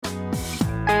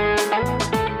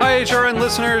HRN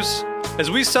listeners.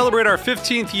 As we celebrate our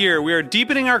 15th year, we are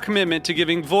deepening our commitment to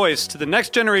giving voice to the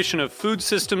next generation of food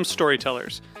systems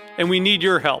storytellers, and we need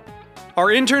your help. Our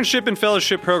internship and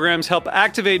fellowship programs help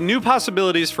activate new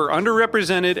possibilities for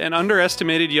underrepresented and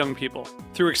underestimated young people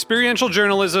through experiential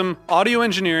journalism, audio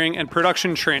engineering, and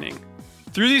production training.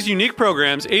 Through these unique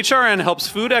programs, HRN helps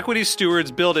food equity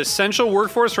stewards build essential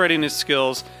workforce readiness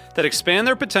skills that expand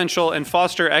their potential and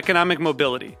foster economic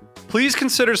mobility. Please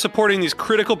consider supporting these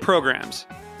critical programs.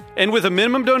 And with a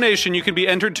minimum donation, you can be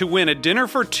entered to win a dinner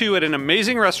for two at an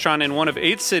amazing restaurant in one of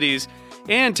 8 cities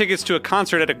and tickets to a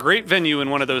concert at a great venue in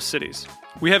one of those cities.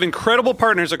 We have incredible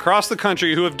partners across the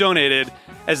country who have donated,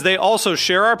 as they also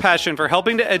share our passion for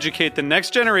helping to educate the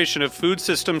next generation of food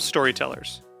systems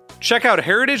storytellers. Check out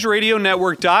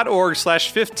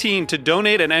heritageradionetwork.org/15 to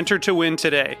donate and enter to win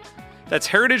today. That's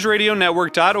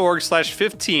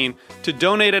heritageradionetwork.org/15 to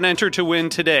donate and enter to win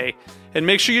today. And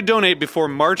make sure you donate before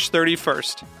March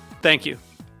 31st. Thank you.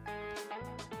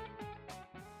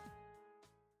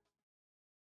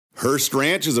 Hearst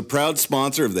Ranch is a proud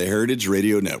sponsor of the Heritage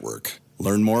Radio Network.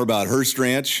 Learn more about Hearst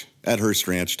Ranch at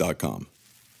HearstRanch.com.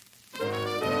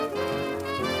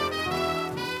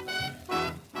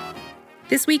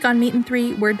 This week on Meat and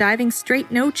Three, we're diving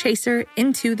straight, no chaser,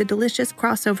 into the delicious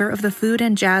crossover of the food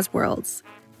and jazz worlds.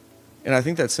 And I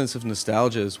think that sense of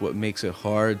nostalgia is what makes it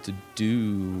hard to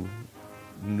do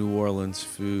New Orleans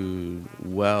food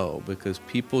well, because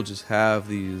people just have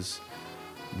these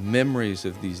memories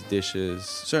of these dishes.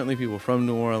 Certainly people from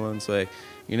New Orleans, like,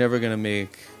 you're never going to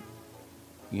make,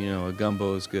 a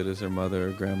gumbo as good as their mother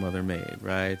or grandmother made,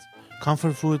 right?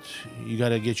 Comfort food, you got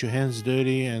to get your hands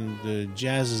dirty, and the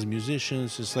jazz as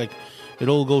musicians, it's like it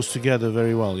all goes together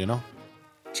very well,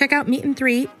 Check out Meat and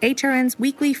Three, HRN's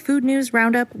weekly food news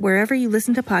roundup, wherever you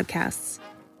listen to podcasts.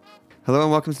 Hello and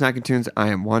welcome to Snacking Tunes. I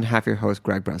am one half your host,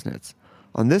 Greg Bresnitz.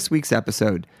 On this week's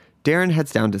episode, Darren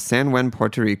heads down to San Juan,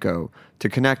 Puerto Rico to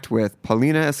connect with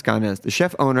Paulina Escanes, the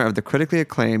chef owner of the critically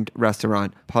acclaimed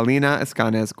restaurant Paulina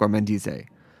Escanes Gourmandize.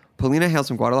 Paulina hails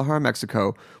from Guadalajara,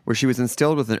 Mexico, where she was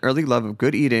instilled with an early love of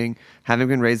good eating, having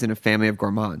been raised in a family of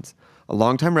gourmands. A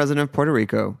longtime resident of Puerto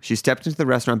Rico, she stepped into the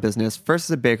restaurant business first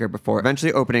as a baker before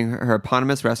eventually opening her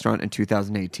eponymous restaurant in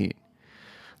 2018.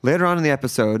 Later on in the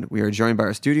episode, we are joined by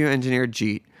our studio engineer,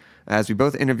 Jeet, as we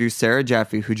both interview Sarah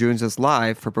Jaffe, who joins us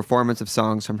live for performance of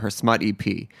songs from her Smut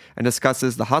EP, and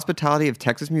discusses the hospitality of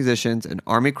Texas musicians and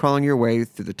army crawling your way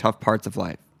through the tough parts of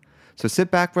life. So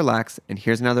sit back, relax, and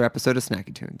here's another episode of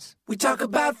Snacky Tunes. We talk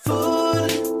about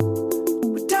food,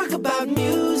 we talk about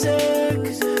music,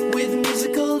 with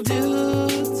musical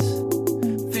dudes,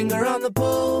 finger on the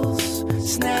pulse,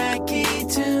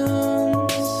 Snacky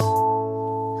Tunes.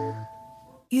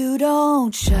 You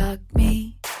don't shock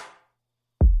me,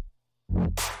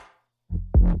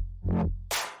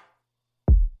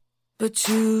 but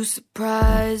you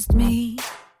surprised me.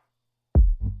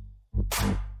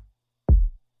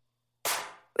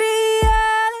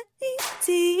 Reality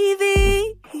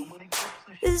TV,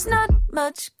 there's not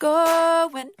much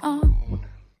going on.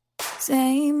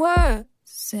 Same words,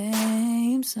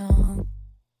 same song,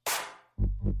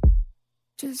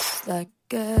 just like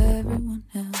everyone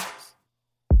else.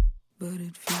 But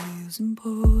it feels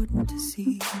important to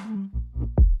see.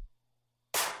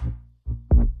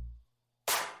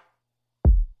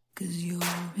 'Cause you're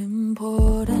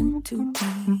important to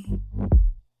me.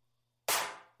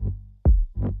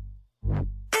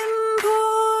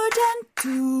 Important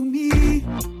to me.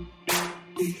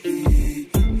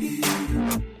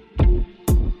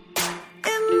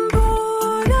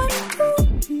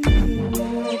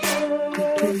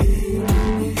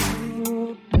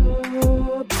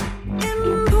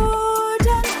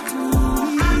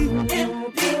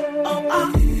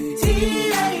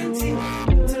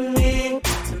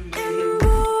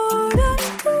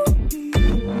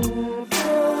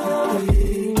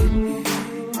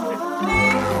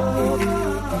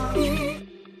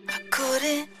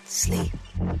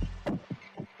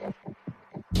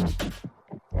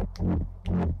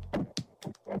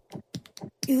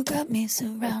 You got me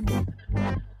surrounded.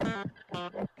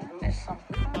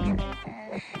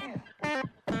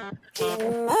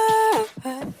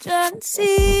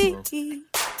 Emergency,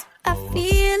 I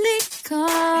feel it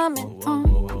coming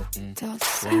on.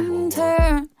 Toss and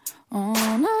turn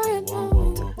on and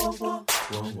on.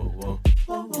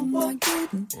 Am I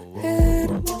getting ahead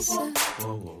of myself?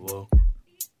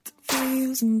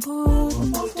 Feels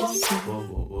important to see.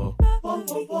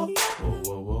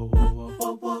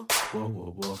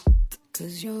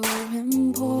 'Cause you're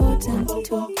important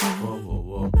to me.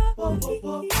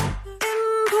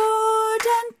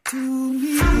 Important to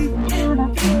me.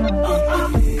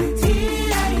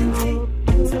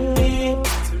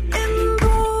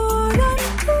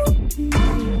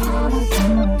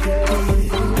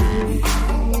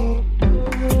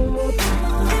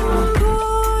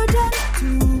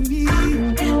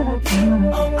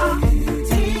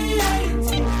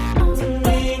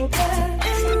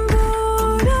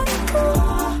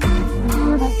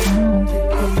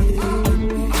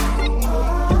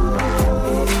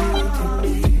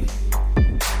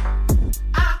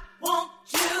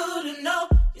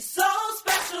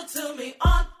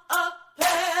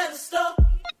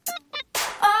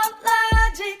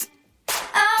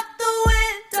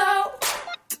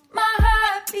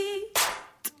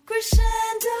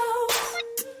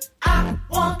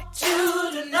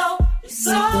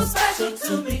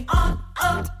 to me on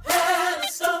a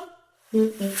pedestal.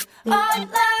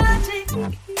 Atlantic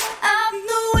out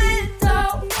the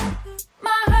window.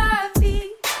 My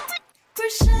heartbeat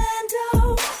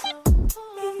crescendo.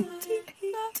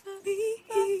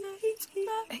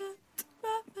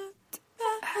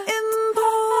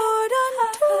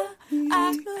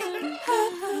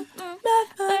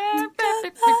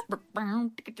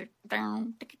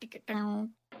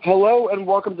 Hello and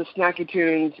welcome to Snacky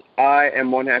Tunes. I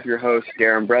am one half your host,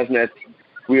 Darren Bresnitz.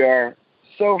 We are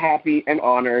so happy and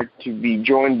honored to be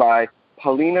joined by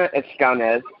Paulina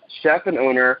Escanes, chef and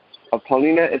owner of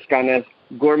Paulina Escanes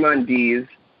Gourmandise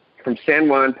from San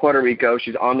Juan, Puerto Rico.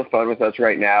 She's on the phone with us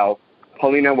right now.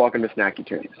 Paulina, welcome to Snacky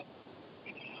Tunes.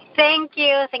 Thank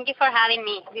you. Thank you for having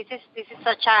me. This is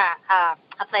such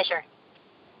a pleasure.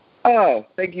 Oh,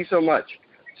 thank you so much.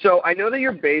 So I know that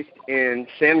you're based in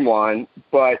San Juan,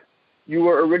 but you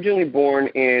were originally born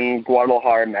in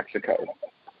Guadalajara, Mexico.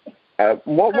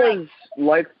 What was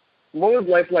life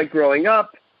like growing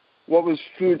up? What was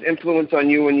food's influence on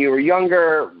you when you were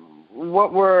younger?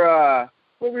 What were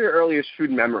your earliest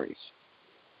food memories?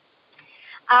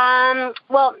 In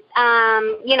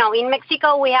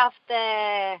Mexico we have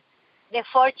the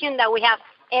fortune that we have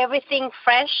everything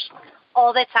fresh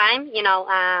all the time.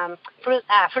 Fruits,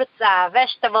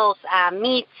 vegetables,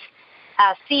 meats,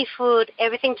 seafood.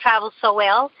 Everything travels so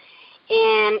well,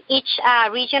 and each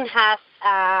region has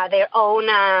their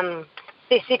own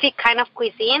specific kind of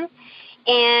cuisine.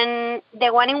 And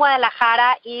the one in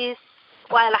Guadalajara,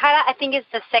 I think, is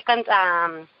the second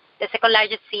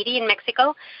largest city in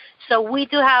Mexico. So we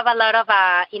do have a lot of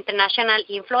international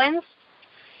influence.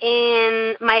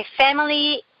 And my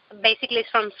family basically is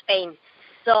from Spain.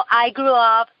 So I grew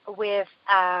up with,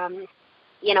 with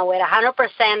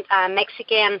 100%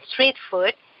 Mexican street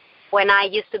food when I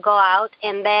used to go out.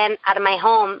 And then at my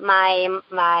home,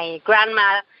 my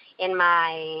grandma and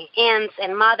my aunts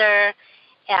and mother,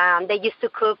 they used to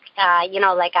cook,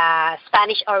 like a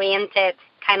Spanish-oriented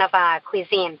kind of a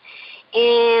cuisine.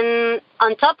 And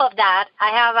on top of that,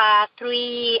 I have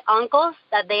 3 uncles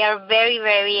that they are very,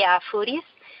 very foodies.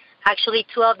 Actually,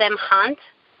 2 of them hunt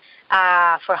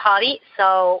for hobby.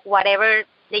 So whatever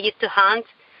they used to hunt,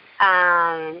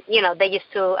 they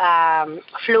used to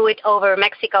flew it over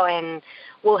Mexico and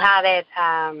we'll have it,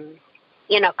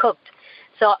 cooked.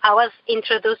 So I was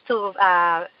introduced to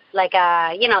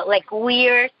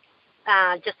weird,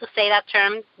 just to say that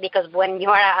term, because when you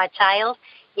are a child,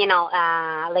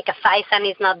 like a faisán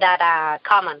is not that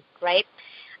common, right?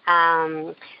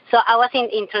 So I was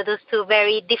introduced to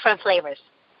very different flavors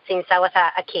since I was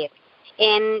a kid.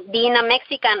 And being a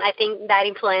Mexican, I think that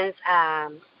influence, I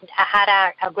had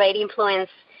a great influence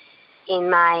in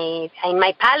my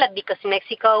palate, because in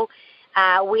Mexico,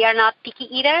 we are not picky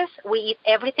eaters. We eat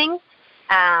everything.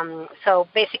 So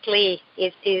basically,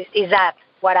 is that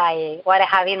what I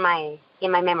have in my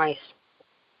memories.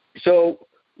 So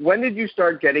when did you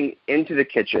start getting into the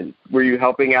kitchen? Were you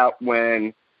helping out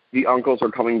when the uncles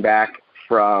were coming back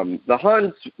from the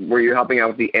hunts? Were you helping out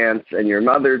with the aunts and your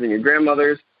mothers and your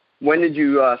grandmothers? When did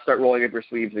you start rolling up your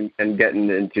sleeves and getting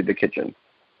into the kitchen?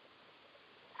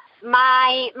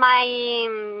 My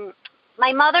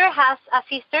mother has a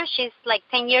sister. She's like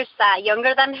 10 years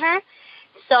younger than her.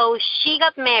 So she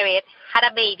got married, had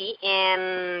a baby,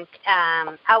 and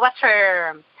I was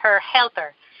her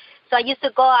helper. So I used to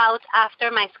go out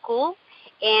after my school,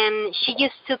 and she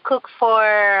used to cook for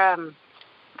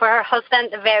her husband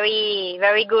very,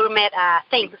 very gourmet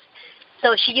things.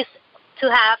 So she used to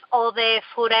have all the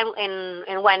food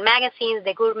and wine magazines,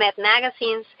 the gourmet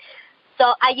magazines.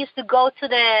 So I used to go to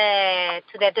the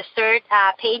dessert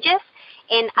pages,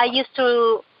 and I used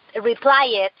to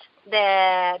reply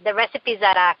the recipes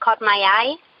that caught my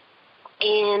eye.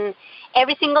 And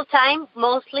every single time,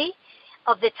 mostly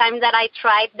of the time that I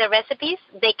tried the recipes,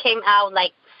 they came out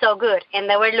like so good, and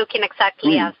they were looking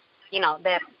exactly as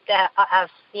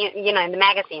in the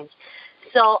magazines.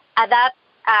 So at that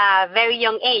very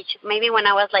young age, maybe when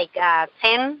I was like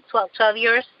 12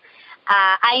 years,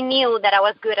 I knew that I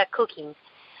was good at cooking.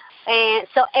 And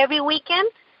so every weekend,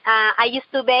 I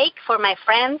used to bake for my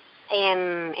friends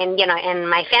and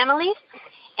my family.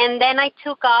 And then I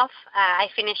took off. I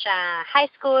finished high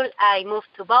school. I moved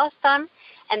to Boston.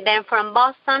 And then from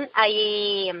Boston,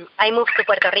 I moved to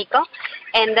Puerto Rico.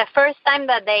 And the first time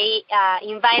that they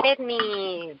invited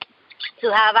me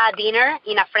to have a dinner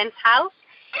in a friend's house,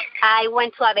 I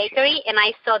went to a bakery and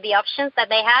I saw the options that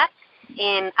they had,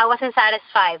 and I wasn't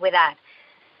satisfied with that.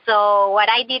 So what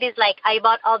I did is I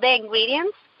bought all the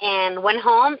ingredients and went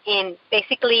home, and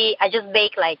basically I just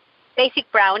baked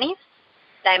basic brownies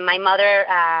that my mother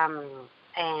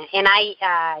and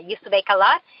I used to bake a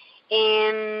lot.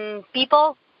 And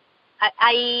people,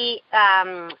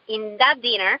 in that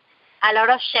dinner, a lot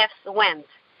of chefs went.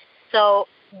 So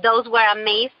those were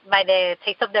amazed by the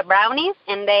taste of the brownies,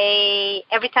 and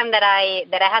every time that I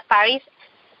had parties,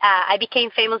 I became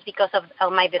famous because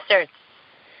of my desserts.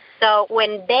 So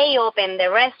when they opened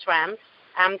the restaurant,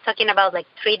 I'm talking about like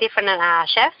 3 different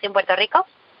chefs in Puerto Rico,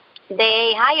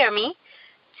 they hire me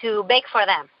to bake for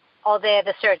them all the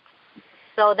desserts.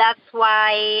 So that's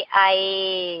why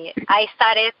I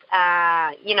started,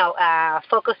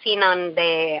 focusing on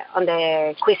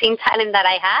the cuisine talent that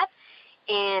I had,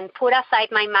 and put aside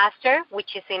my master,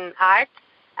 which is in art,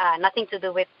 nothing to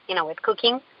do with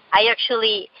cooking. I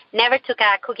actually never took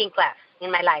a cooking class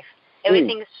in my life.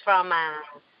 Everything is from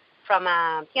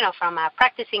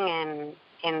practicing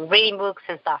and reading books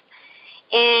and stuff.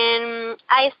 And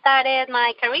I started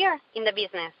my career in the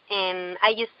business, and I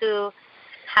used to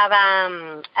have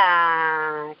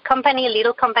a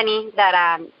little company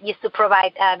that used to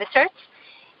provide desserts.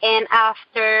 And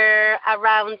after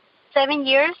around 7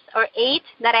 years or 8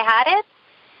 that I had it,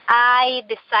 I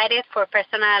decided for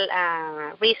personal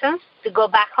reasons to go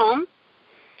back home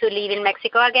to live in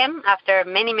Mexico again after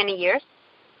many, many years.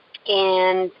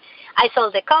 And I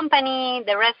sold the company,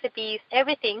 the recipes,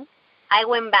 everything. I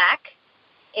went back,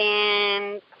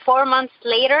 and 4 months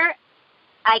later,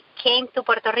 I came to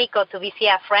Puerto Rico to visit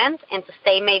a friend and to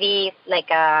stay maybe like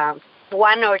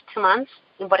 1 or 2 months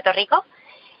in Puerto Rico.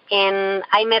 And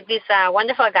I met this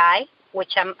wonderful guy,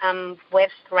 which I'm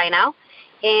with right now.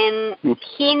 And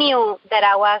he knew that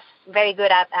I was very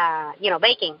good at,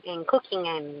 baking and cooking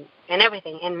and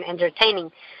everything and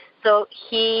entertaining. So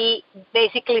he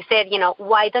basically said,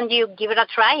 why don't you give it a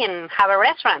try and have a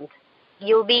restaurant?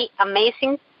 You'll be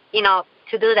amazing,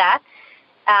 to do that.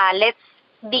 Let's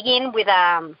begin with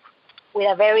a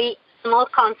very small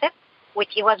concept,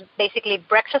 which it was basically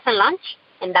breakfast and lunch,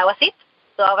 and that was it.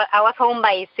 So I was home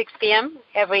by 6 p.m.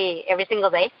 every single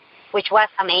day, which was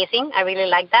amazing. I really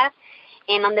liked that.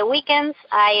 And on the weekends,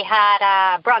 I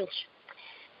had brunch.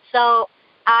 So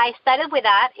I started with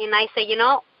that, and I said,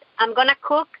 I'm going to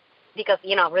cook because,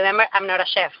 remember, I'm not a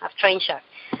chef, I'm a trained chef.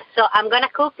 So I'm going to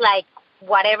cook like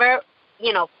whatever,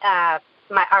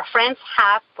 our friends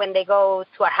have when they go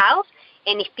to our house.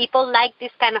 And if people like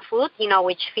this kind of food,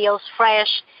 which feels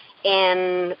fresh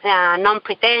and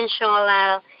non-pretentious,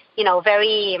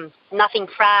 very nothing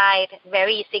fried,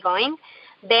 very easygoing,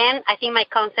 then I think my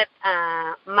concept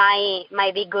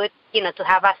might be good, to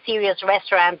have a serious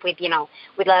restaurant with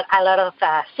a lot of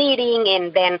seating,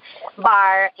 and then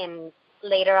bar, and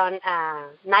later on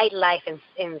nightlife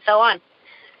and so on.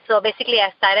 So basically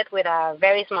I started with a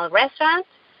very small restaurant.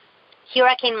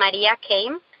 Hurricane Maria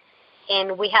came,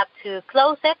 and we had to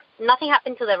close it. Nothing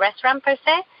happened to the restaurant per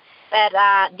se, but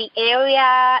the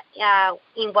area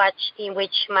in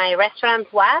which my restaurant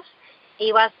was,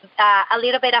 it was a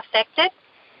little bit affected.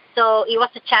 So it was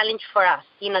a challenge for us,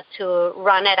 to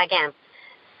run it again.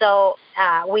 So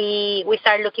we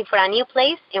started looking for a new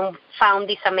place and found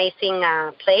this amazing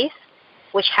place,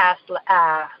 which has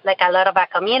like a lot of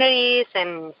communities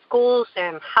and schools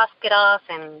and hospitals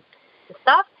and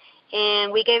stuff.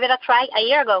 And we gave it a try a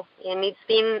year ago, and it's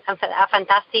been a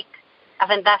fantastic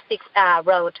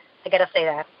road. I gotta say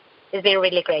that it's been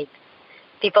really great.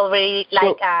 People really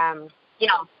like,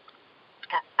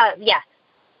 yeah.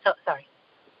 So sorry.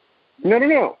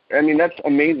 No. I mean, that's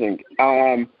amazing.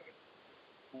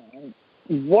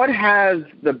 What has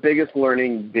the biggest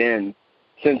learning been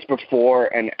since before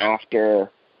and after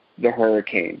the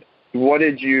hurricane? What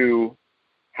did you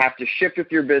have to shift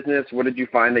with your business? What did you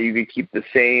find that you could keep the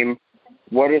same?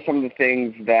 What are some of the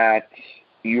things that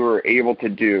you were able to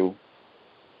do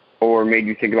or made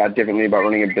you think about differently about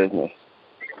running a business?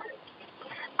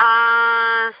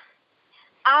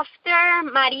 After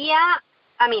Maria,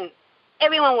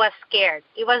 everyone was scared.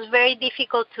 It was very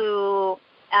difficult to,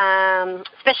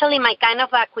 especially my kind of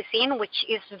cuisine, which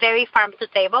is very farm to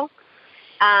table.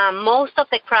 Most of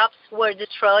the crops were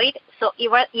destroyed, so it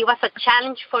was a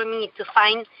challenge for me to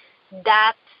find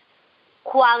that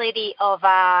quality of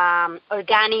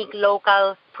organic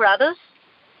local produce.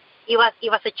 It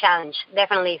was a challenge,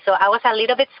 definitely. So I was a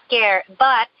little bit scared,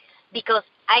 but because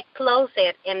I closed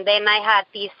it and then I had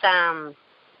this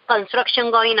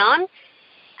construction going on,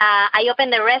 I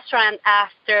opened the restaurant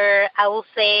after, I will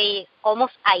say,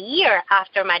 almost a year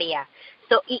after Maria.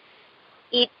 So it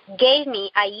gave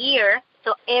me a year,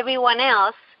 so everyone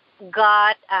else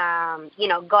got on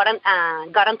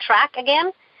track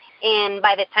again. And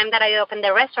by the time that I opened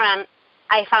the restaurant,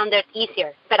 I found it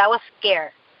easier, but I was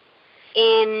scared.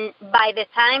 And by the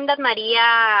time that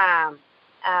Maria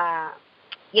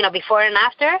before and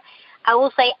after, I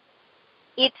will say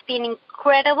it's been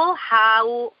incredible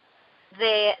how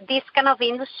this kind of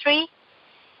industry,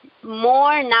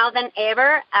 more now than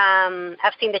ever,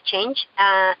 I've seen the change.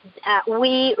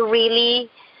 We really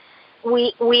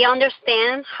we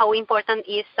understand how important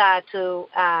it is to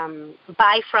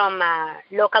buy from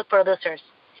local producers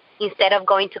instead of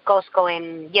going to Costco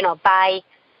and buy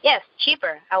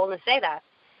cheaper. I wouldn't say that,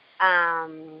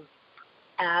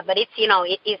 but it's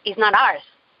it's not ours.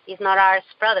 It's not ours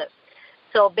product.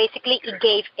 So basically, it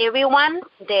gave everyone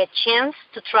the chance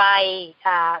to try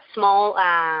small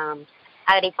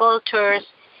agricultures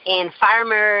and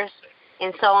farmers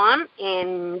and so on,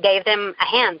 and gave them a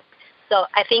hand. So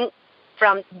I think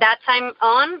from that time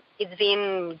on, it's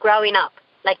been growing up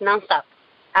like nonstop.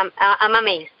 I'm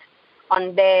amazed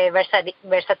on the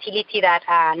versatility that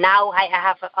now I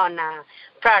have on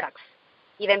products,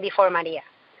 even before Maria.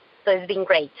 So it's been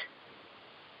great.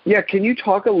 Yeah, can you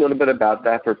talk a little bit about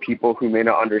that for people who may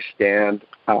not understand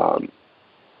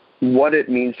what it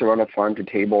means to run a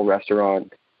farm-to-table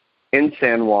restaurant in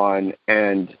San Juan,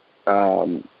 and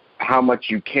how much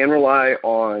you can rely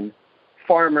on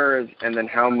farmers, and then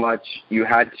how much you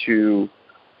had to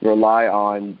rely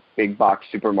on big box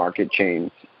supermarket chains,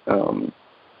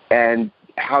 and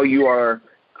how you are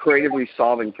creatively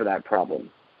solving for that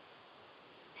problem?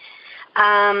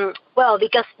 Well,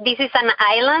 because this is an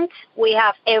island, we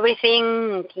have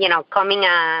everything, coming,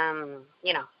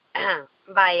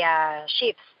 by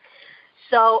ships.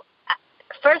 So,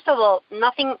 first of all,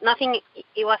 nothing,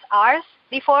 it was ours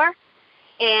before,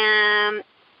 and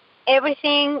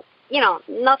everything,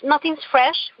 nothing's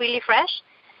fresh, really fresh.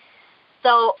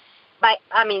 So,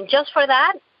 just for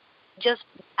that, just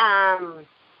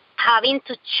having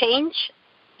to change,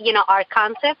 our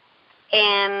concept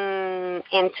and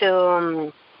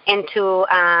to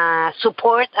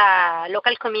support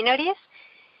local communities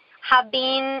have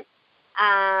been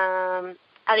a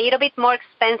little bit more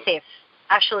expensive,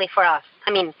 actually, for us.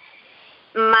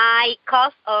 My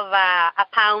cost of a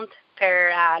pound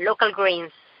per local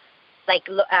greens, like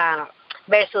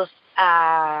versus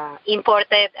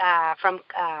imported from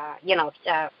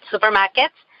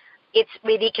supermarkets, it's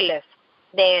ridiculous,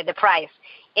 the price.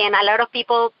 And a lot of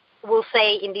people will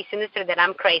say in this industry that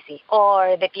I'm crazy,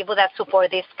 or the people that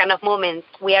support this kind of movement,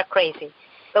 we are crazy.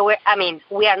 But we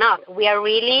are not. We are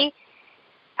really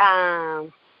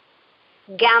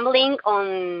gambling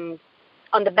on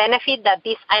the benefit that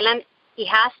this island it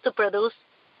has to produce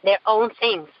their own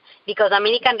things. Because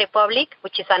Dominican Republic,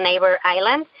 which is a neighbor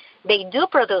island, they do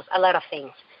produce a lot of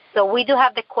things. So we do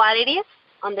have the qualities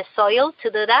on the soil to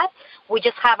do that. We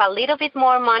just have a little bit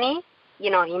more money,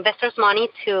 investors' money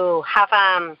to have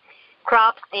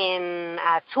crops and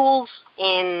tools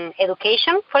and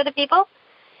education for the people,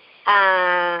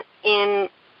 and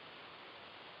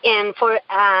for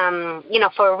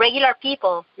for regular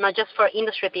people, not just for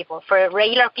industry people, for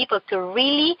regular people to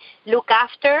really look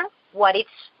after what it's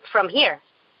from here.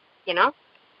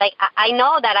 Like I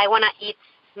know that I want to eat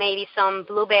maybe some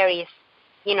blueberries,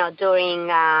 during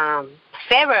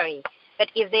February,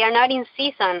 but if they are not in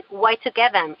season, why to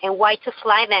get them and why to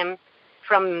fly them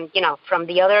from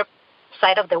the other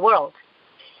side of the world?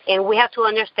 And we have to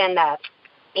understand that.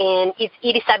 And it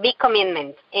is a big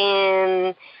commitment.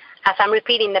 And as I'm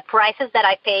repeating, the prices that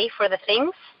I pay for the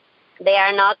things, they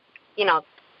are not,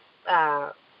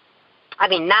 now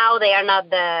they are not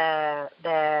the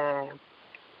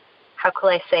how could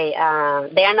I say,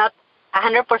 they are not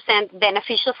 100%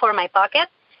 beneficial for my pocket,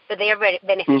 but they are very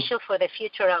beneficial for the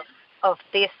future of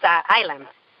this island,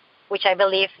 which I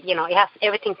believe, it has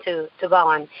everything to go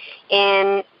on.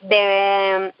 And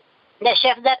the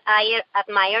chefs that I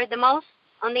admire the most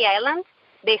on the island,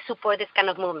 they support this kind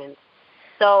of movement.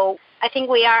 So I think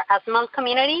we are a small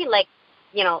community, like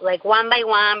one by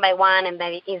one, and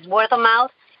that is word of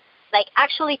mouth. Like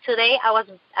actually today, I was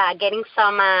getting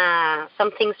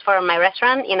some things for my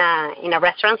restaurant in a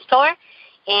restaurant store,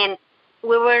 and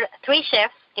we were 3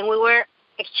 chefs, and we were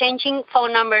exchanging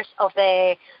phone numbers of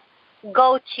the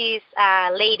goat cheese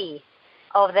lady,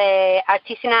 of the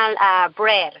artisanal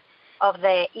bread,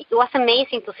 it was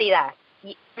amazing to see that.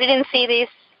 We didn't see this,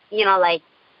 like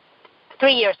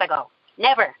 3 years ago.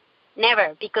 Never,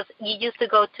 because you used to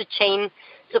go to chain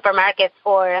supermarkets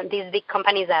or these big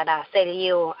companies that sell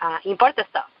you imported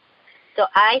stuff. So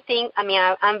I think,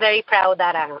 I'm very proud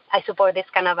that I support this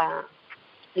kind of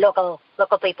local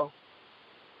people.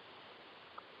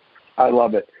 I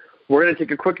love it. We're going to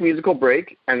take a quick musical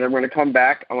break, and then we're going to come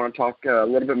back. I want to talk a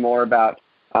little bit more about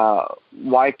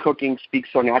why cooking speaks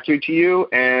so naturally to you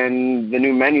and the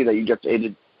new menu that you just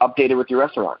updated with your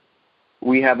restaurant.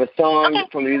 We have a song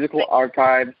from the musical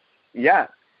archive. Yeah.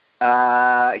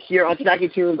 here on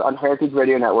Snacky Tunes on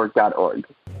heritageradionetwork.org.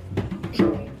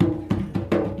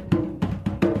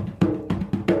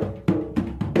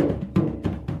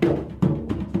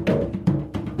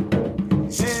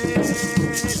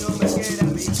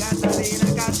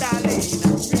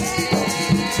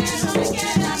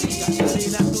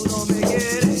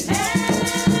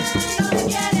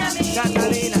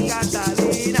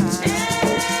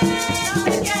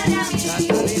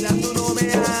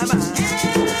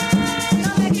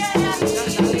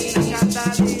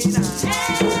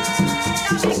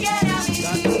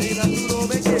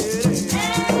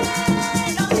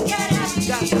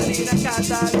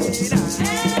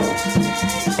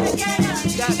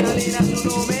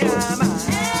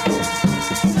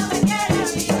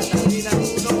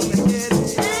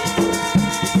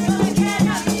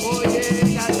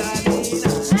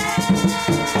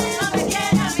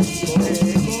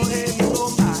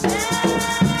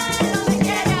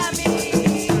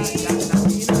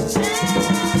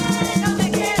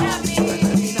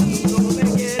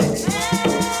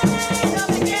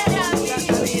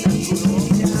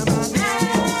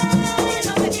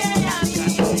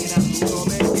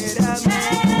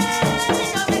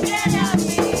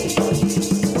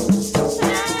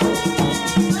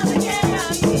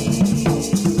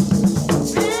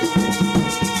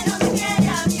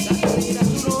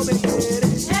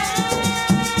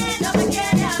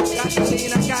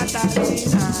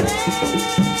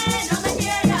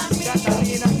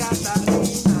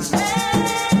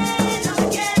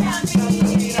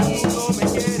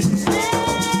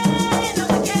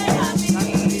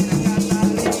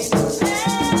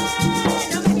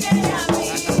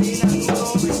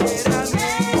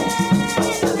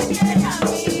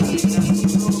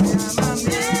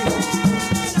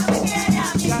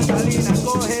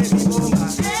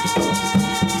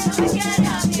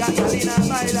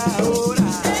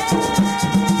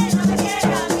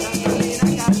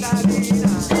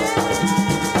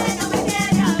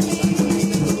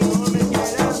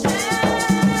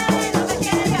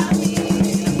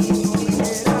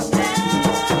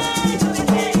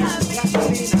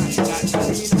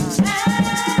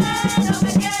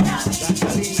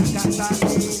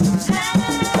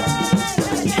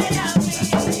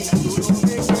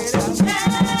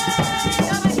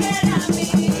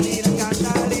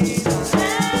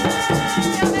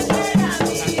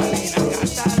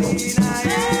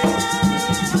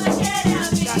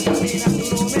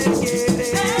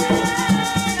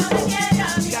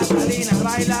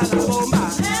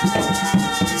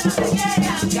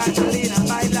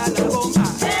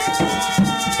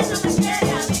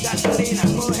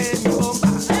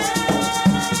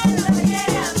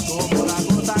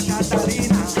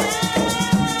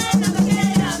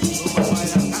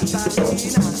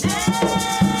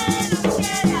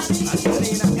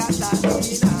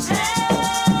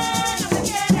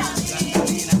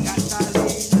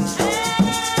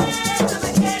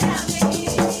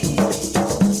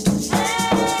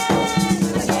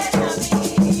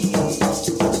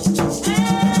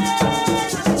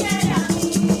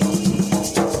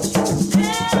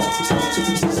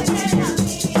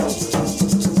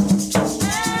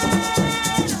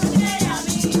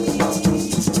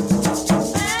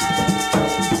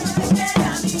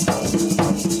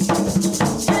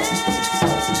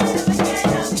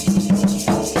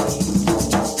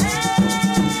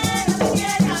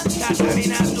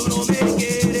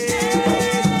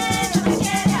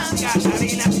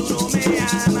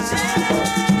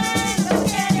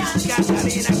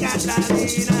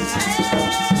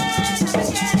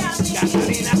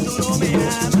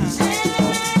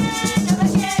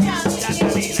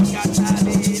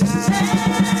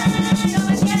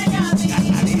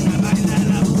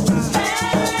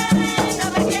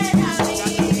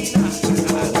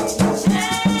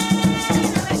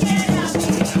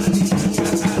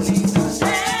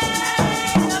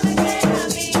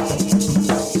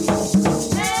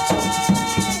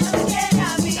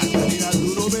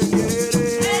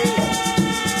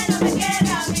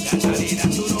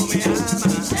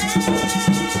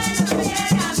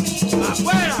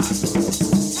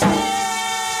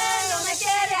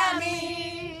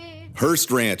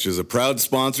 Hearst Ranch is a proud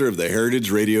sponsor of the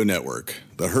Heritage Radio Network.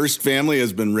 The Hearst family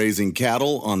has been raising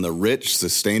cattle on the rich,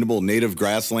 sustainable native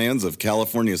grasslands of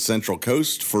California's Central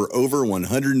Coast for over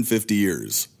 150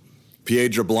 years.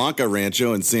 Piedra Blanca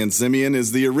Rancho in San Simeon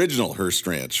is the original Hearst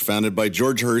Ranch, founded by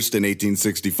George Hearst in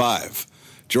 1865.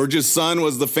 George's son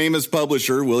was the famous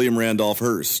publisher William Randolph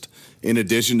Hearst. In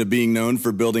addition to being known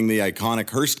for building the iconic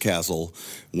Hearst Castle,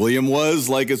 William was,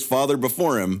 like his father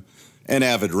before him, an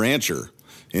avid rancher.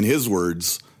 In his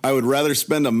words, I would rather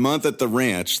spend a month at the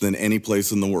ranch than any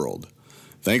place in the world.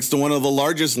 Thanks to one of the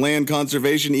largest land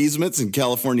conservation easements in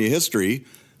California history,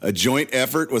 a joint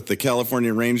effort with the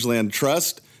California Rangeland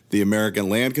Trust, the American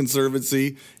Land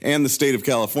Conservancy, and the state of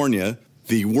California,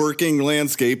 the working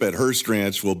landscape at Hearst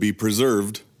Ranch will be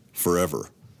preserved forever.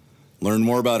 Learn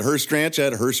more about Hearst Ranch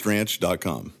at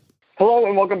HearstRanch.com. Hello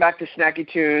and welcome back to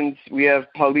Snacky Tunes. We have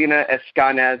Paulina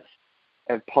Escanes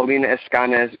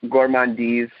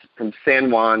Gourmandise from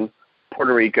San Juan,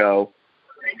 Puerto Rico.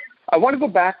 I want to go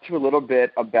back to a little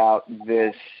bit about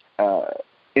this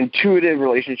intuitive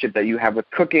relationship that you have with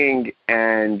cooking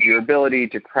and your ability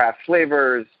to craft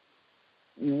flavors.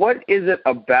 What is it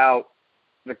about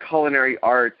the culinary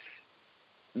arts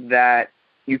that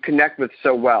you connect with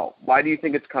so well? Why do you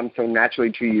think it's come so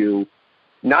naturally to you,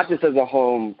 not just as a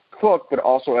home cook, but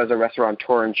also as a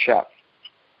restaurateur and chef?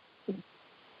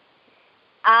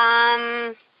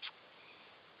 I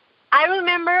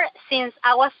remember since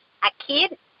I was a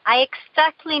kid, I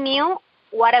exactly knew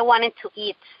what I wanted to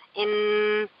eat,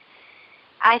 and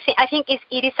I think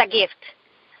it is a gift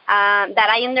that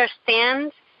I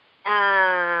understand.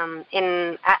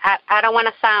 And I don't want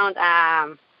to sound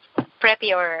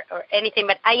preppy or anything,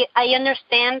 but I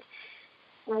understand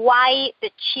why the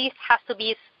cheese has to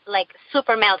be like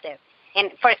super melted. And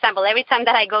for example, every time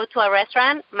that I go to a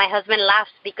restaurant, my husband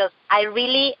laughs because I'm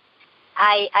very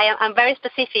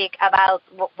specific about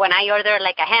when I order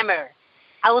like a hamburger.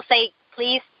 I will say,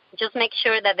 please just make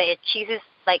sure that the cheese is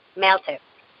like melted.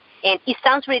 And it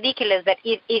sounds ridiculous, but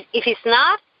if it's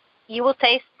not, you will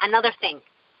taste another thing.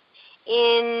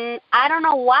 And I don't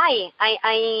know why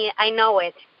I know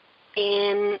it.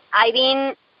 And I've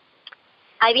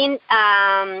been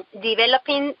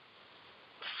developing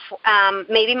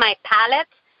maybe my palate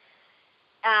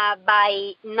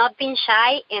by not being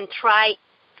shy and try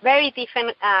very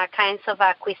different kinds of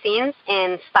cuisines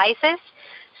and spices.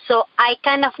 So I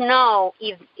kind of know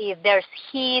if there's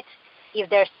heat, if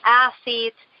there's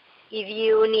acid, if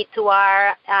you need to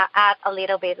add a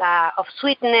little bit of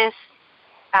sweetness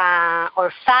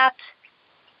or fat,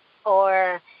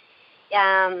 or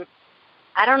I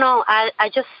don't know. I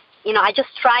just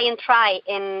try,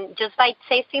 and just by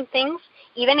tasting things,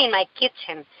 even in my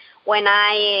kitchen, when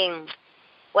I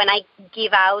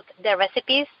give out the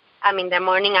recipes, I mean the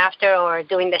morning after or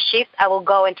during the shift, I will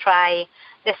go and try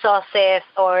the sauces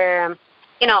or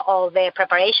all the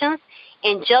preparations,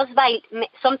 and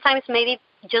sometimes maybe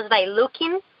just by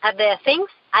looking at the things,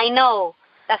 I know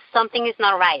that something is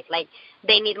not right. Like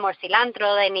they need more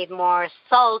cilantro, they need more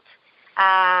salt,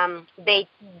 they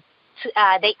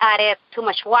added too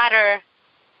much water,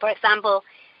 for example.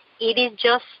 It is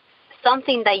just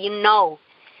something that you know.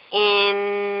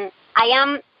 And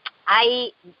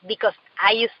because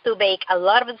I used to bake a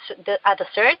lot of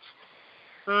desserts,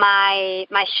 my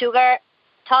sugar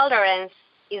tolerance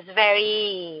is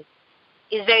very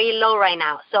low right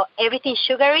now. So everything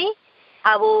sugary,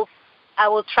 I will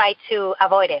try to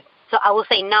avoid it. So I will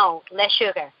say no, less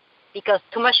sugar, because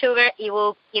too much sugar, it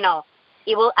will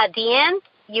at the end,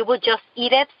 you will just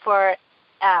eat it for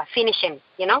finishing,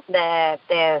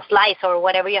 the slice or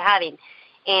whatever you're having.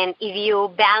 And if you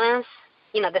balance,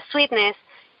 the sweetness,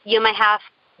 you might have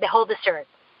the whole dessert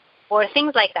or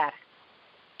things like that.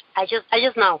 I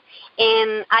just know.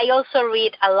 And I also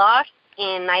read a lot,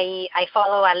 and I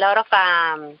follow a lot of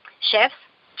chefs,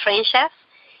 trained chefs,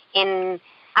 and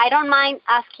I don't mind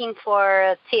asking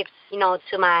for tips,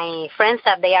 to my friends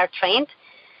that they are trained.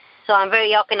 So I'm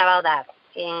very open about that.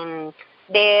 And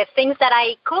the things that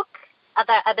I cook at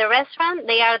the restaurant,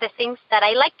 they are the things that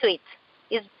I like to eat.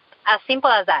 It's as simple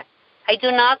as that. I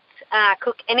do not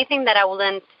cook anything that I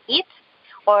wouldn't eat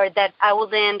or that I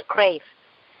wouldn't crave.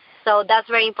 So that's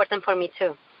very important for me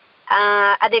too.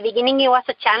 At the beginning, it was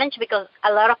a challenge because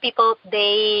a lot of people,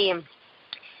 they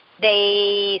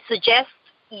suggest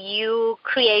you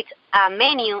create a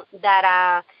menu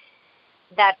that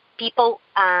people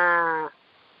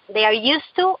they are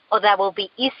used to, or that will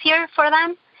be easier for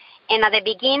them. And at the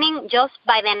beginning, just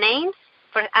by the names,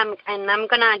 and I'm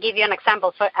gonna give you an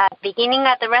example. For at the beginning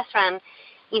at the restaurant,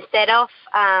 instead of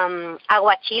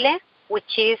aguachile,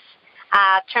 which is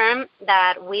a term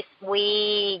that we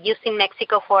use in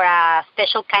Mexico for a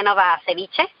special kind of a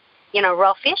ceviche,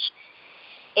 raw fish,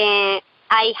 I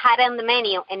had it on the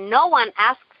menu, and no one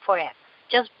asked for it,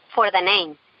 just for the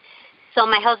name. So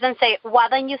my husband said, why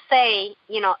don't you say,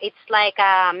 it's like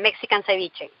a Mexican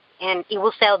ceviche, and it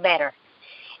will sell better.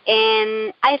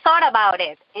 And I thought about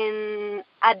it, and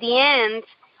at the end,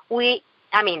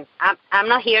 I'm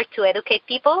not here to educate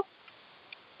people.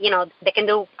 They can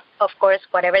do, of course,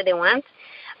 whatever they want.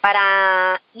 But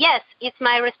yes, it's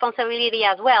my responsibility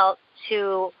as well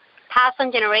to pass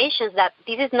on generations that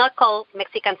this is not called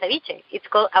Mexican ceviche. It's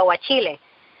called aguachile.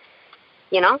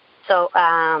 So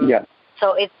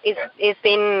so it's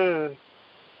been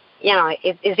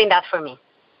it's been that for me.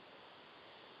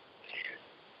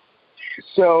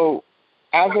 So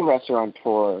as a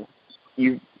restaurateur,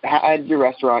 you've had your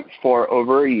restaurant for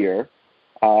over a year.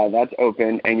 That's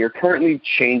open, and you're currently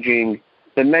changing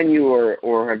the menu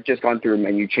or have just gone through a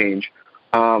menu change.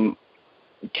 Can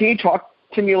you talk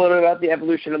to me a little bit about the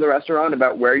evolution of the restaurant,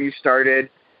 about where you started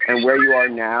and where you are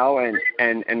now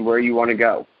and where you want to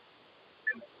go?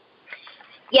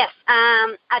 Yes.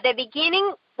 At the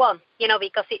beginning,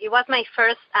 because it was my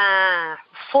first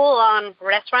full-on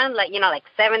restaurant, like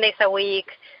 7 days a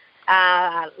week,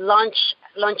 lunch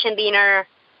and dinner,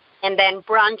 and then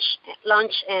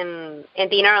lunch and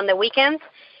dinner on the weekends.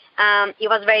 It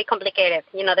was very complicated,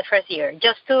 the first year,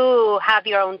 just to have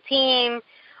your own team,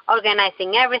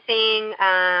 organizing everything,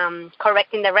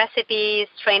 correcting the recipes,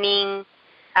 training,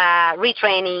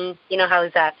 retraining, how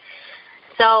is that?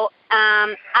 So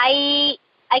I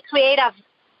create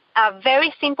a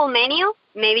very simple menu,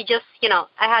 maybe just, I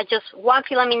had just one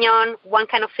filet mignon, one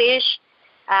kind of fish,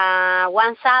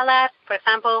 one salad, for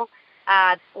example,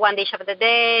 one dish of the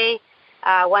day,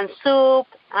 one soup,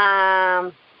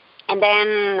 and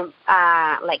then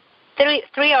like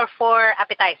three or four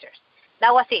appetizers.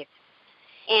 That was it.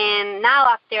 And now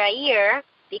after a year,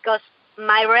 because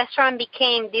my restaurant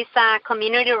became this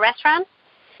community restaurant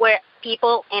where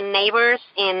people and neighbors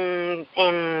and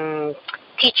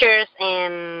teachers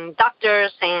and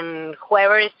doctors and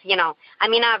whoever is,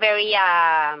 I'm in a very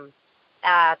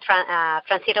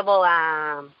transitable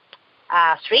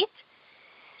street.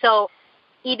 So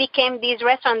it became this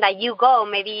restaurant that you go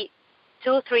maybe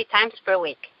 2-3 times per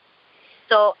week.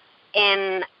 So,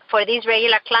 and for these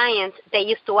regular clients, they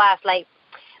used to ask, like,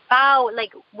 Pau,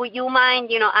 like, would you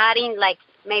mind, adding, like,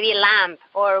 maybe lamb,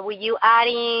 or would you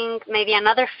adding maybe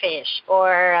another fish,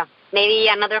 or maybe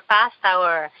another pasta,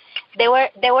 or they were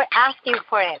asking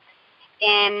for it.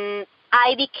 And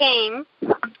I became,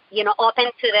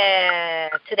 open to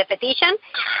the petition,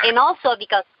 and also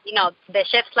because, the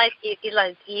chef's life is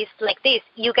like this.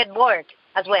 You get bored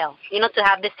as well, to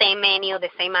have the same menu, the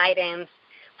same items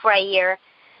for a year.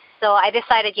 So I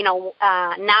decided,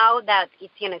 now that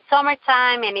it's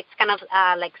summertime and it's kind of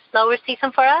like slower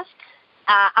season for us,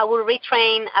 I will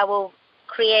retrain. I will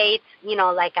create,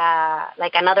 like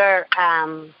another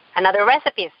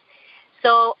recipes.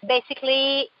 So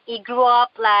basically, it grew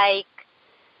up like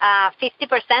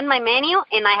 50% my menu,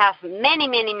 and I have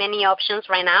many options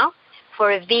right now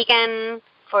for vegan,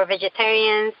 for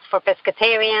vegetarians, for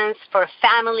pescatarians, for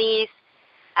families.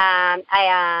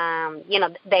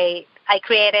 I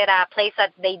created a place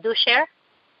that they do share,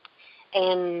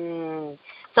 and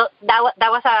so that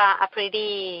was a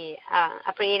pretty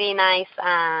nice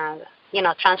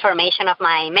transformation of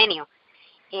my menu,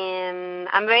 and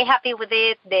I'm very happy with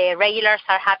it. The regulars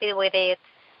are happy with it.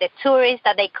 The tourists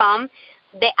that they come,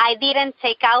 I didn't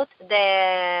take out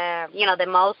the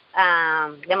most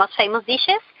famous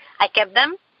dishes. I kept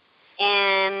them,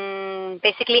 and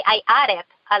basically I added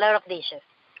a lot of dishes.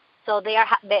 So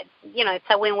it's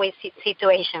a win-win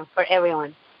situation for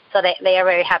everyone. So they are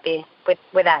very happy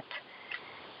with that.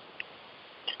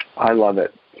 I love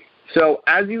it. So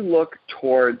as you look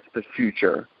towards the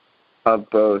future of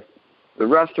both the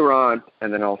restaurant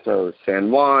and then also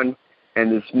San Juan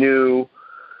and this new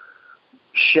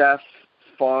chef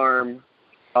farm,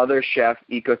 other chef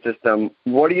ecosystem,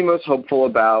 what are you most hopeful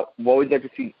about? What would you like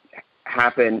to see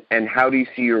happen, and how do you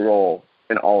see your role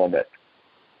in all of it?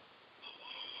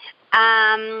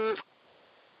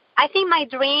 I think my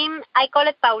dream, I call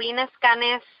it Paulina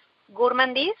Escanes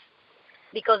gourmandise,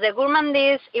 because the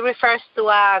gourmandise, it refers to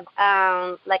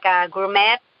like a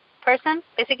gourmet person,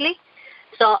 basically.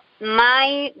 So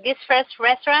this first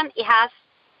restaurant, it has,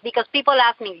 because people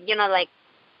ask me, like,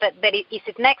 but is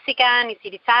it Mexican? Is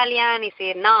it Italian? Is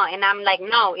it no? And I'm like,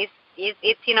 no, it's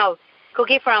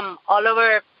cooking from all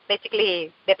over,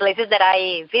 basically the places that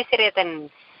I visited, and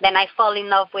then I fall in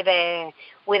love with the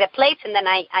plates, and then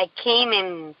I came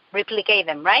and replicate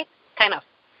them, right? Kind of.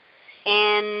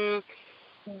 And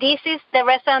this is the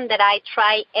restaurant that I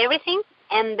try everything,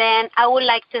 and then I would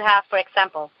like to have, for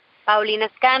example, Paulina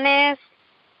Escanes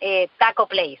taco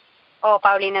place, or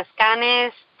Paulina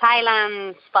Escanes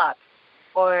Thailand spot,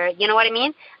 or you know what I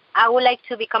mean? I would like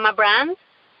to become a brand.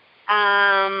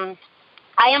 I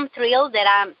am thrilled that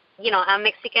I'm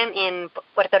Mexican, and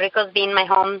Puerto Rico's been my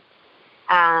home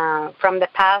from the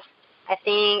past. I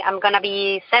think I'm going to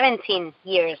be 17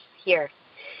 years here.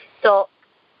 So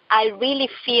I really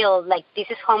feel like this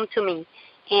is home to me.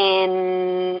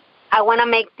 And I want to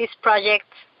make this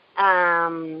project,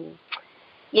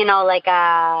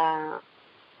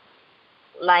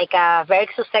 like a very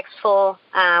successful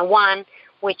one,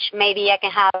 which maybe I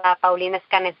can have a Paulina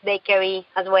Escanes bakery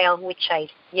as well, which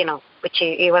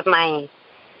it was my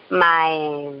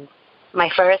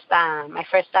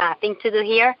first thing to do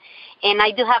here, and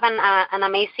I do have an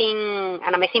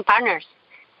amazing partners.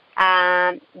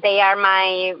 They are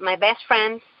my best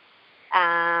friends.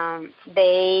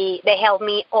 They help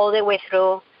me all the way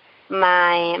through.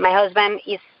 My husband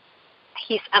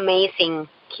he's amazing.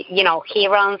 He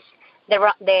runs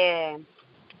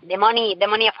the money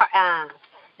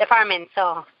department,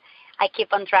 so I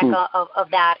keep on track of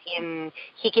that, and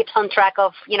he keeps on track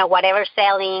of whatever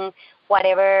selling,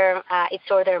 whatever it's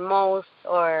ordered most,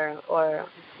 or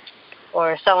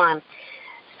so on.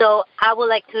 So I would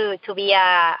like to be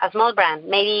a small brand,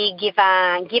 maybe give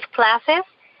classes,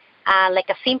 like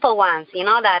a simple ones,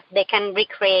 that they can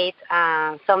recreate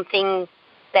something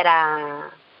that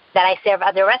I serve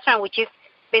at the restaurant, which is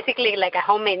basically like a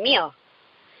homemade meal.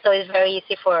 So it's very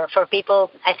easy for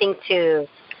people, I think, to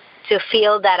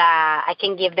feel that I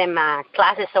can give them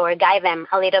classes or guide them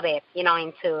a little bit,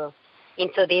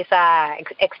 into this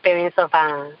experience of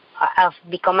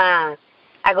become a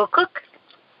good cook.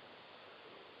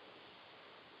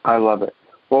 I love it.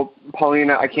 Well,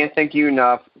 Paulina, I can't thank you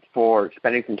enough for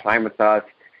spending some time with us.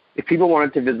 If people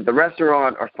wanted to visit the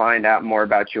restaurant or find out more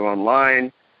about you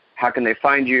online, how can they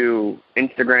find you?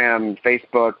 Instagram,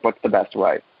 Facebook, what's the best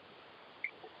way?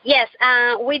 Yes,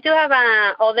 we do have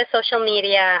all the social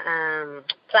media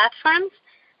platforms.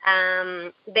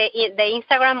 The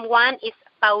Instagram one is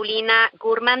Paulina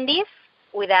Gourmandise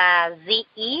with a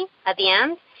Z-E at the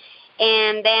end.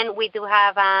 And then we do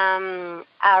have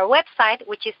our website,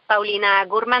 which is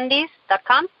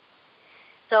paulinagourmandise.com.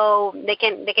 So they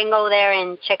can go there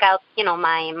and check out,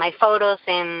 my photos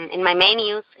and my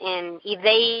menus. And if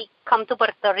they come to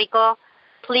Puerto Rico,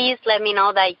 please let me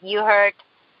know that you heard,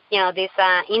 this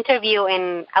interview,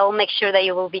 and I will make sure that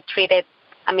you will be treated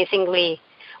amazingly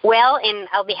well, and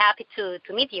I'll be happy to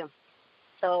meet you.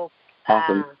 So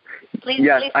awesome. Please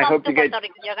come to Puerto Rico.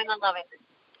 You're gonna love it.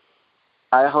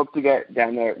 I hope to get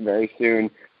down there very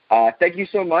soon. Thank you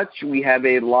so much. We have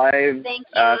a live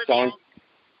song.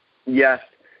 Yes,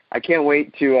 I can't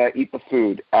wait to eat the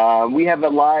food. We have a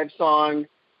live song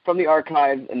from the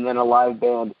archives and then a live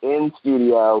band in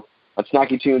studio at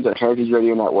Snacky Tunes at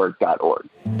heritageradionetwork.org.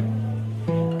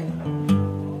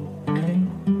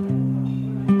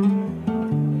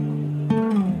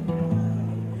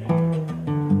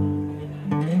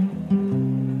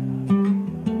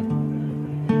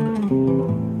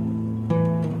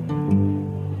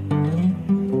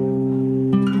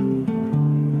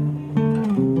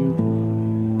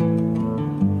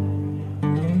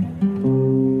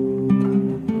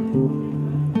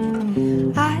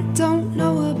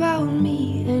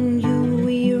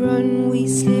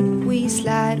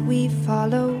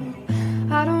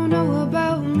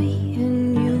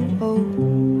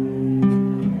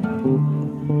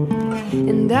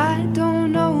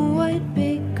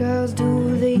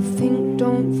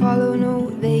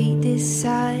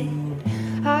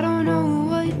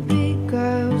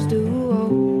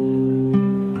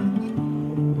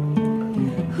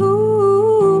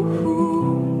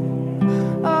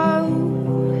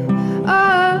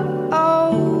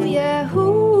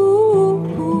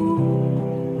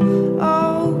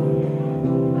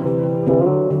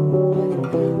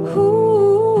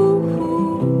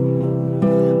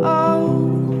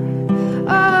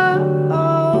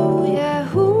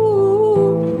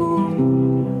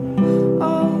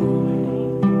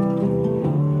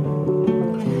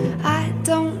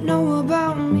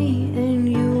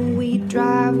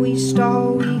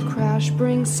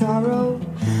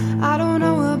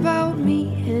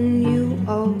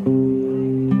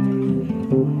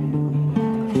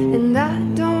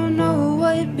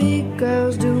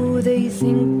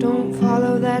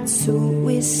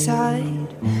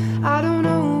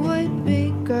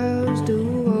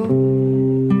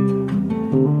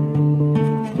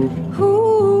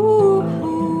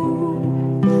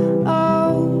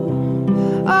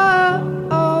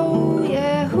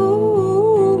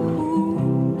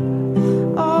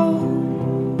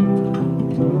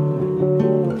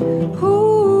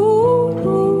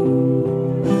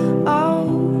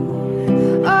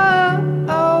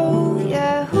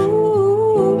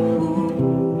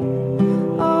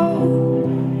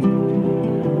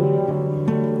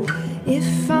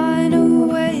 If I know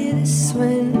where this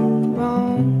went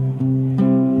wrong,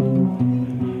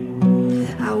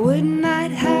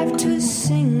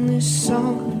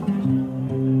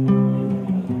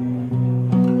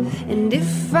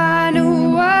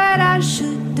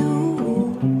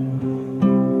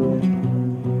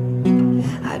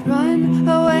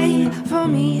 for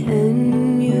me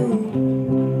and you.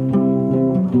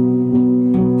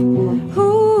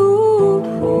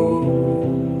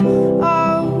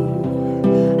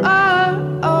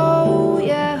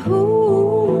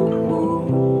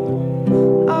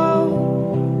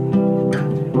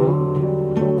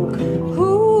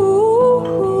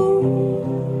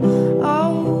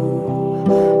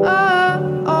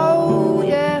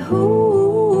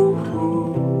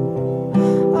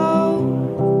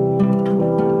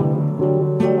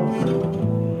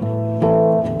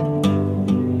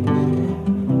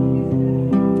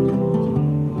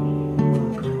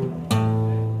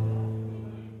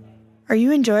 Are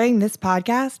you enjoying this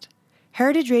podcast?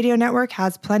 Heritage Radio Network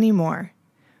has plenty more.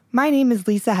 My name is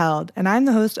Lisa Held, and I'm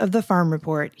the host of The Farm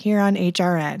Report here on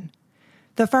HRN.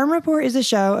 The Farm Report is a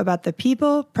show about the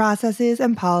people, processes,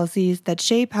 and policies that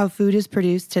shape how food is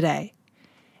produced today.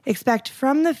 Expect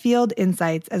from-the-field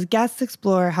insights as guests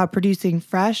explore how producing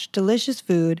fresh, delicious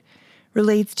food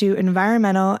relates to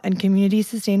environmental and community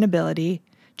sustainability,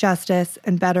 justice,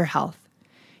 and better health.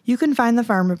 You can find The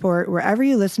Farm Report wherever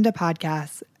you listen to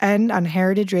podcasts and on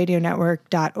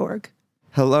heritageradionetwork.org.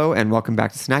 Hello and welcome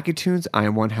back to Snacky Tunes. I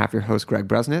am one half your host, Greg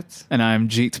Bresnitz. And I'm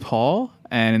Jeet Paul.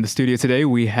 And in the studio today,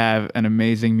 we have an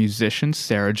amazing musician,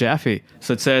 Sarah Jaffe.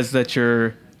 So it says that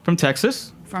you're from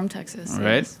Texas. From Texas, all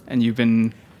right? Yes. And you've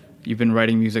been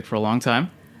writing music for a long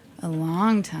time. A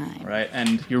long time. Right.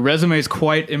 And your resume is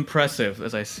quite impressive,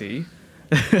 as I see.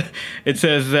 It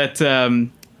says that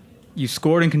you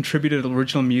scored and contributed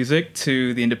original music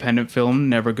to the independent film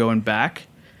Never Going Back.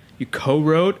 You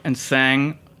co-wrote and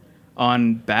sang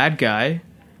on Bad Guy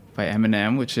by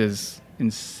Eminem, which is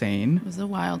insane. It was a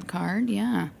wild card,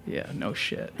 yeah. Yeah, no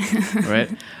shit. Right?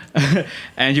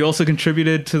 And you also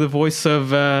contributed to the voice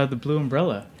of the Blue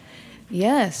Umbrella.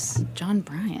 Yes, John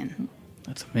Bryan.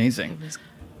 That's amazing. It was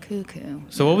cuckoo.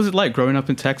 So what was it like growing up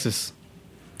in Texas?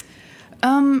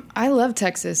 I love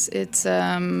Texas. It's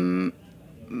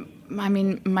I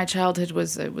mean, my childhood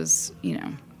was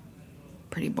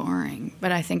pretty boring,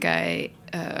 but I think I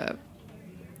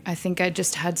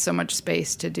just had so much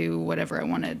space to do whatever I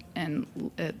wanted, and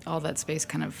all that space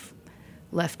kind of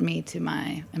left me to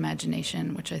my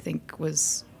imagination, which I think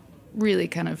was really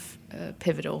kind of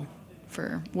pivotal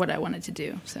for what I wanted to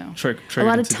do. So a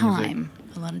lot of time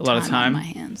on my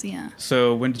hands. Yeah.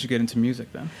 So when did you get into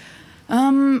music then?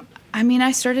 I mean,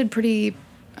 I started pretty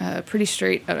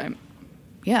straight.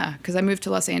 Yeah, because I moved to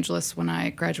Los Angeles when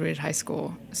I graduated high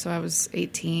school. So I was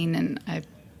 18, and I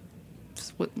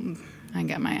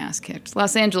got my ass kicked.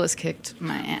 Los Angeles kicked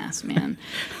my ass, man.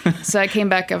 So I came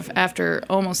back after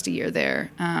almost a year there.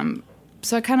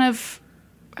 So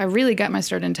I really got my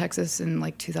start in Texas in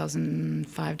like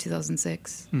 2005,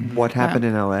 2006. Mm-hmm. What happened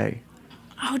in L.A.?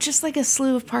 Oh, just like a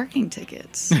slew of parking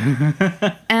tickets. And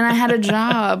I had a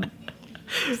job.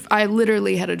 I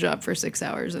literally had a job for 6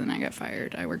 hours, and then I got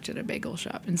fired. I worked at a bagel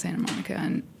shop in Santa Monica,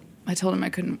 and I told him I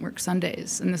couldn't work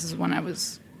Sundays, and this is when I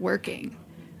was working.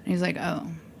 And he was like, oh,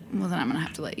 well, then I'm going to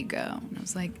have to let you go. And I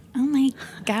was like, oh, my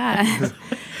God.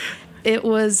 It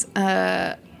was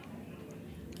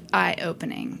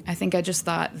eye-opening. I think I just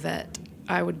thought that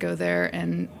I would go there,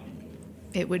 and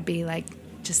it would be like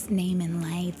just naming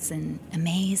lights and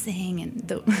amazing, and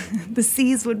the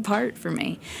seas would part for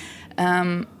me.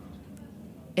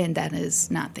 And that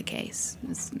is not the case.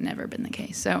 It's never been the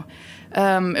case. So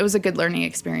it was a good learning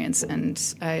experience, and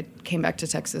I came back to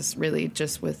Texas really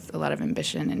just with a lot of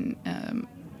ambition and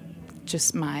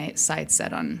just my sights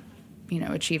set on,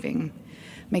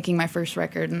 making my first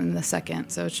record and then the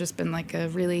second. So it's just been like a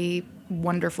really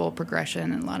wonderful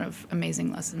progression and a lot of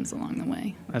amazing lessons along the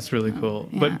way. That's really cool.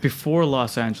 Yeah. But before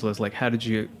Los Angeles, like, how did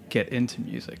you get into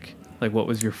music? Like, what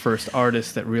was your first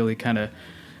artist that really kind of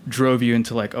drove you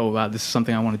into like, oh wow, this is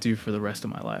something I want to do for the rest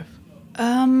of my life?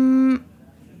 I mean,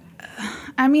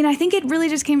 I think it really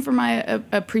just came from my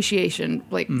appreciation,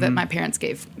 like that my parents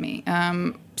gave me.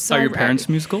 So Are your parents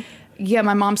musical? Yeah,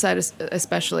 my mom's side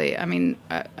especially. I mean,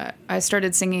 I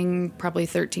started singing probably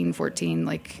 13, 14,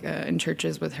 like in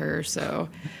churches with her. So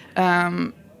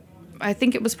I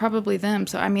think it was probably them.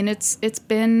 So I mean, it's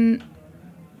been.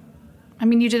 I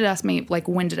mean, you did ask me like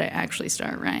when did I actually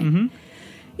start, right? Mm-hmm.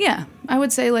 Yeah, I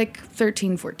would say like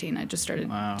 13, 14. I just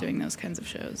started doing those kinds of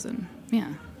shows, and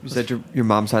yeah. You said your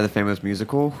mom's side of the family was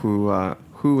musical.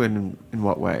 Who and in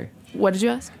what way? What did you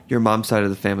ask? Your mom's side of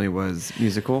the family was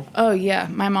musical? Oh, yeah.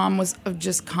 My mom was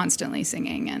just constantly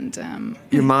singing. And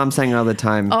your mom sang all the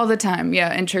time? All the time,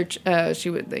 yeah. In church, she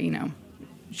would,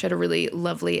 she had a really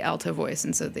lovely alto voice,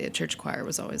 and so the church choir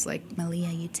was always like, Malia,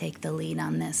 you take the lead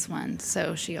on this one.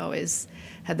 So she always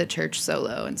had the church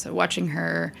solo, and so watching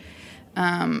her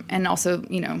And also,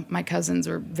 my cousins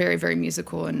were very, very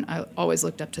musical, and I always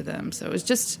looked up to them. So it was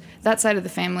just that side of the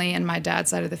family, and my dad's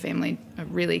side of the family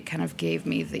really kind of gave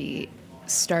me the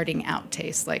starting out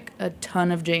taste, like a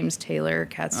ton of James Taylor,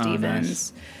 Cat Stevens.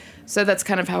 Nice. So that's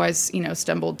kind of how I,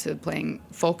 stumbled to playing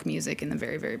folk music in the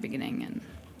very, very beginning. And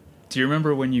do you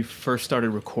remember when you first started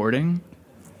recording?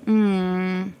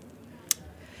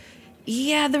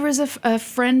 Yeah, there was a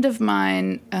friend of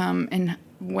mine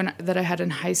that I had in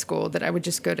high school that I would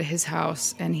just go to his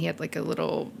house, and he had like a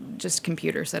little just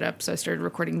computer set up. So I started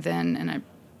recording then, and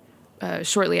I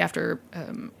shortly after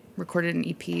recorded an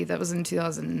EP that was in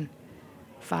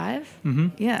 2005. Mm-hmm.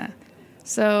 Yeah.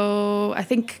 So I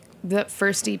think that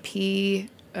first EP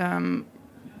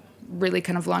really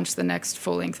kind of launched the next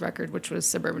full-length record, which was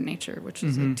Suburban Nature, which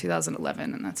was in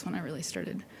 2011, and that's when I really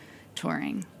started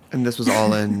touring. And this was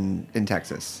all in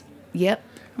Texas? Yep,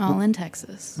 all in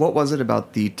Texas. What was it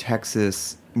about the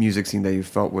Texas music scene that you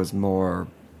felt was more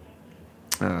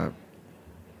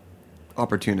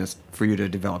opportunist for you to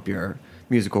develop your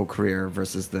musical career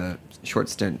versus the short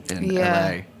stint in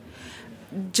LA?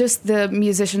 Just the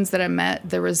musicians that I met,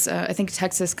 there was, I think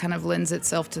Texas kind of lends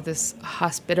itself to this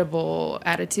hospitable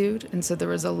attitude. And so there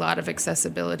was a lot of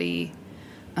accessibility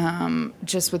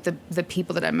just with the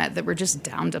people that I met that were just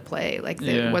down to play. Like,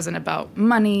 it wasn't about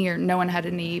money, or no one had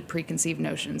any preconceived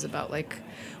notions about, like,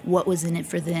 what was in it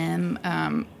for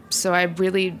them. So I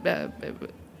really,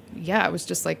 it was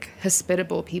just, like,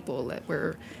 hospitable people that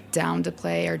were down to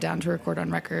play or down to record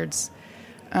on records.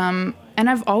 And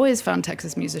I've always found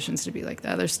Texas musicians to be like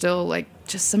that. They're still, like,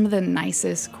 just some of the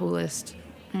nicest, coolest.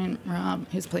 And Rob,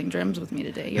 who's playing drums with me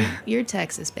today, you're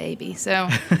Texas, baby. So,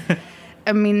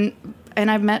 I mean,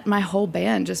 and I've met my whole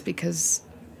band just because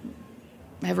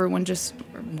everyone just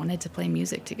wanted to play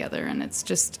music together. And it's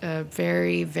just a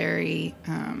very, very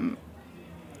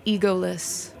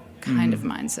egoless kind of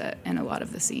mindset in a lot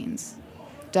of the scenes.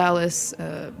 Dallas,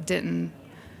 Denton,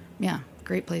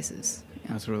 great places.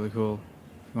 Yeah. That's really cool.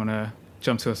 You want to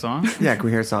jump to a song? Yeah, can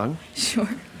we hear a song? Sure.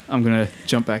 I'm going to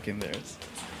jump back in there.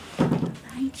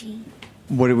 Hi, G.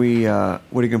 What are you going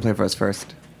to play for us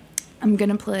first? I'm going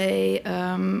to play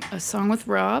a song with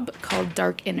Rob called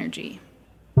Dark Energy.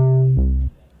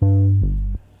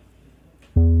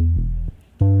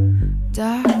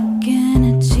 Dark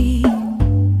energy,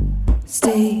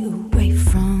 stay away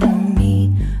from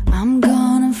me. I'm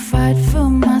gonna fight for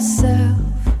myself.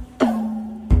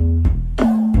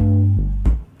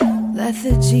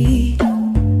 Lethargy,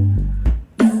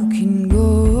 you can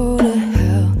go to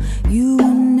hell. You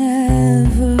were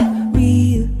never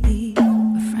really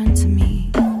a friend to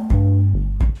me.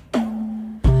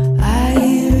 I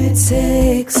hear it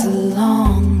takes a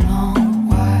long, long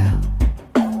while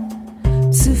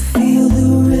to feel the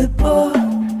ripple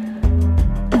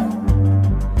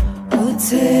or the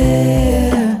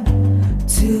tear.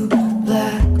 Two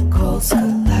black holes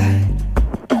collide.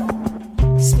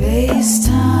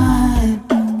 Space-time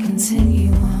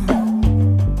continuum.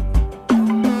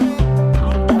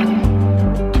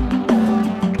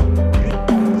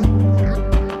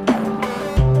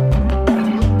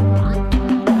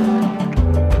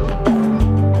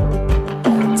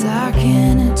 Dark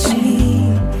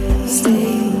energy,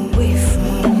 stay away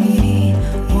from me.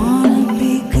 Wanna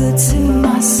be good to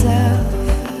myself.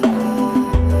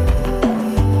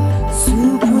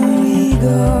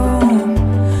 Superego.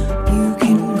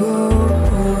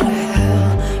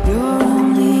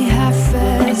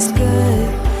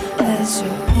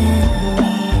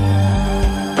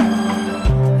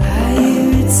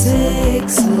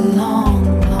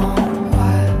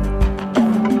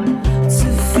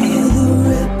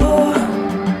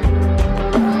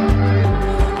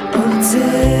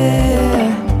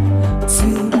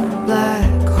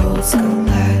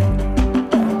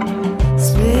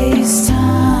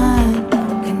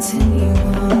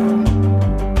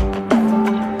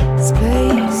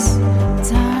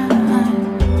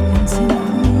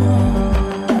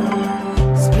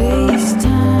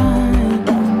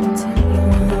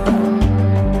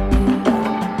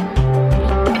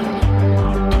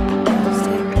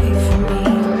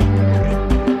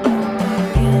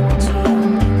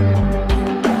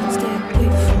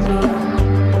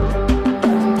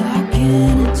 Dark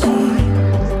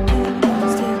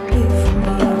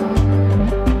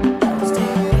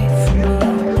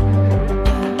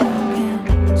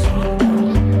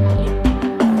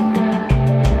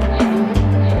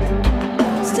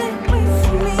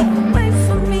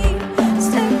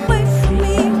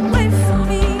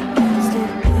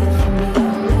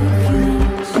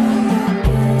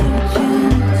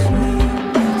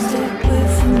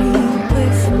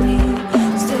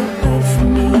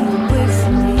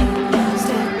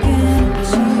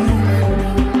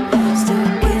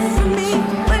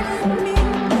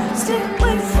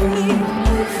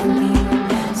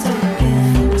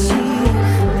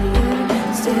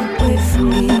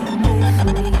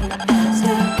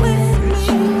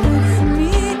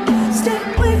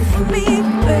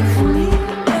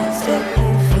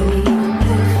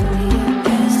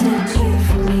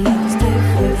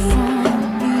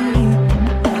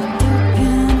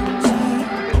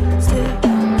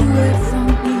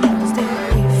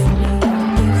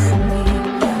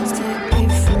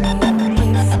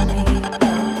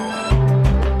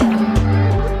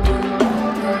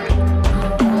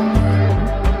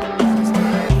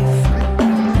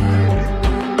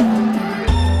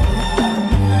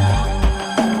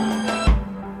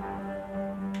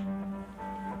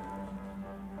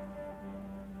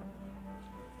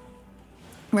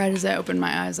right as I opened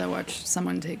my eyes, I watched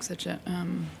someone take such a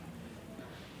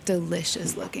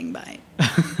delicious looking bite.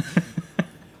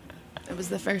 It was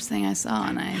the first thing I saw,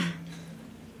 and I.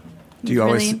 Do you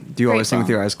always sing with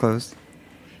your eyes closed?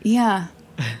 Yeah,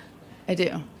 I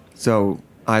do. So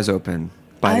eyes open,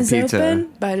 bite a pizza. Eyes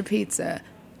open, bite a pizza.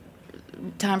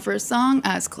 Time for a song,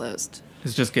 eyes closed.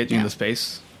 It's just getting you in the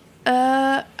space.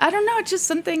 I don't know. It's just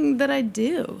something that I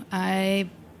do. I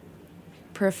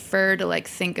prefer to like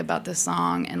think about the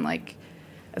song in like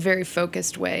a very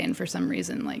focused way, and for some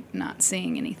reason, like not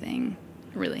seeing anything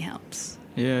really helps.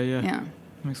 Yeah.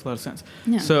 Makes a lot of sense.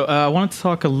 Yeah. So I wanted to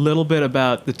talk a little bit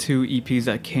about the 2 EPs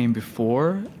that came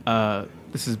before.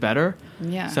 This Is Better.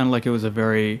 Yeah. Sounded like it was a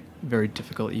very, very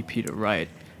difficult EP to write.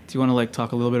 Do you want to like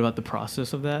talk a little bit about the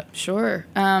process of that? Sure.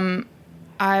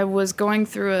 I was going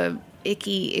through a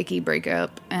icky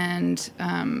breakup, and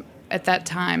at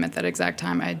that exact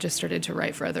time, I had just started to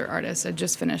write for other artists. I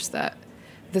just finished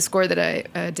the score that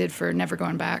I did for Never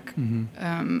Going Back,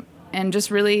 and just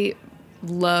really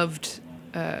loved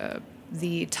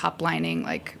the top lining,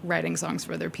 like writing songs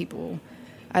for other people.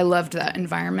 I loved that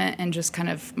environment, and just kind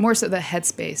of more so the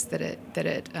headspace that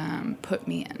it put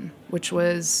me in, which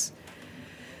was,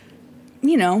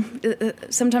 you know,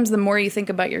 sometimes the more you think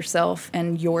about yourself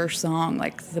and your song,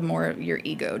 like the more your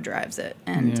ego drives it.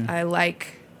 And I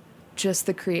like just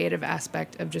the creative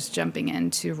aspect of just jumping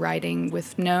into writing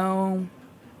with no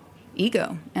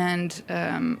ego. And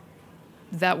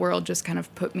that world just kind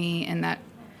of put me in that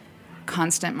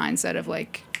constant mindset of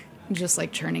like, just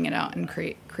like churning it out and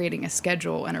creating a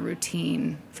schedule and a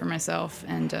routine for myself.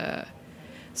 And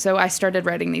so I started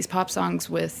writing these pop songs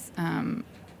with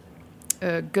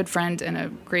a good friend and a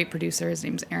great producer. His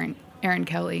name's Aaron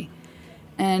Kelly.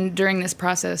 And during this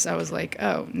process, I was like,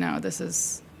 oh no,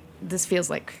 this feels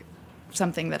like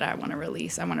something that I want to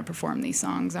release. I want to perform these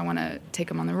songs. I want to take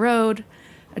them on the road.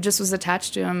 I just was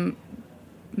attached to them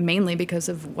mainly because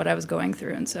of what I was going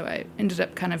through. And so I ended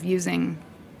up kind of using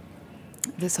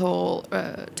this whole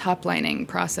top lining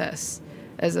process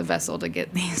as a vessel to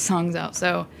get these songs out.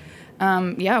 So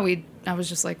I was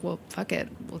just like, well, fuck it.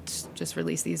 Let's just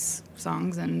release these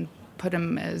songs and put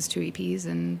them as 2 EPs,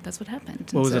 and that's what happened.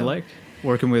 What was it like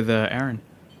working with Aaron?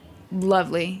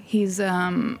 Lovely. He's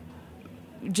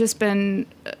just been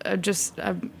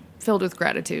filled with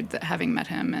gratitude that having met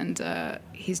him, and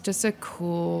he's just a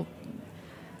cool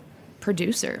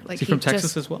producer. Like, is he from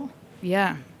Texas as well?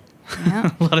 Yeah. Yeah.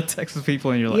 A lot of Texas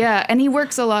people in your life. Yeah, and he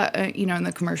works a lot, in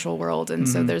the commercial world, and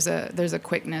so there's a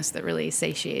quickness that really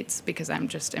satiates, because I'm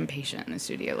just impatient in the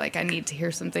studio. Like, I need to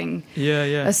hear something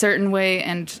a certain way,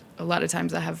 and a lot of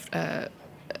times I have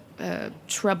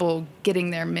trouble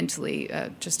getting there mentally,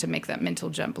 just to make that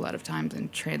mental jump a lot of times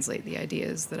and translate the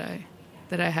ideas that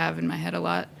I have in my head a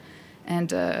lot.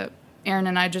 And Aaron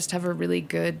and I just have a really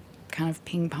good kind of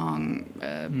ping pong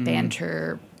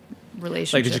banter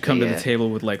relationship. Like, did you come to the table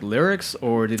with like lyrics,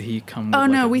 or did he come? Oh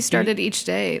with, no, like, we started each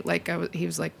day. Like, he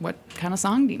was like, "What kind of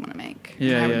song do you want to make?"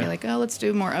 And I would be like, "Oh, let's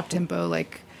do more up tempo."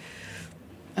 Like,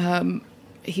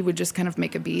 he would just kind of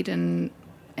make a beat, and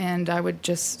I would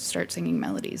just start singing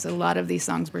melodies. A lot of these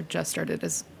songs were just started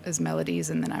as melodies,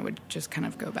 and then I would just kind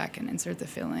of go back and insert the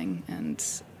filling and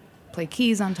play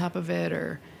keys on top of it,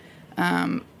 or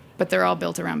but they're all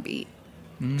built around beat.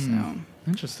 So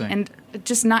interesting. And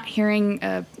just not hearing,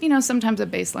 sometimes a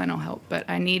bass line will help, but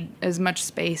I need as much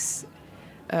space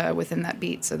within that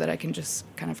beat so that I can just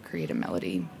kind of create a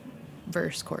melody,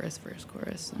 verse, chorus,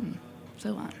 and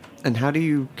so on. And how do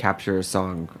you capture a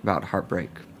song about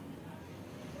heartbreak?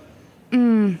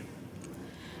 I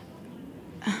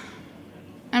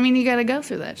mean, you got to go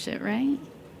through that shit, right?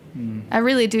 I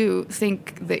really do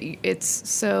think that it's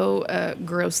so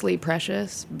grossly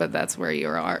precious, but that's where you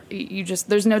are. You just,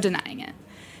 there's no denying it.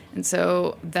 And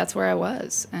so that's where I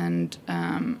was. And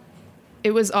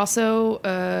it was also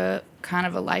kind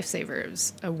of a lifesaver. It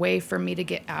was a way for me to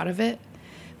get out of it,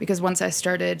 because once I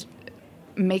started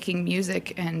making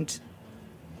music, and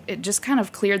it just kind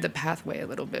of cleared the pathway a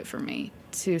little bit for me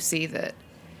to see that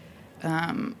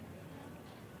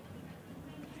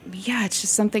it's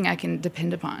just something I can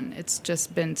depend upon. It's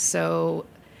just been so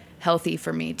healthy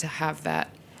for me to have that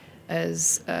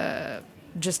as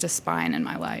just a spine in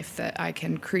my life, that I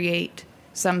can create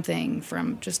something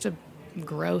from just a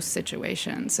gross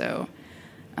situation. So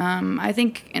I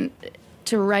think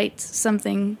to write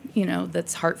something,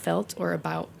 that's heartfelt or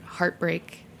about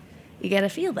heartbreak, you got to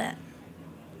feel that.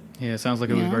 Yeah, it sounds like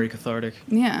it was very cathartic.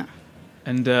 Yeah.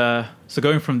 And so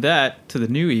going from that to the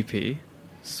new EP,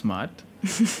 Smut,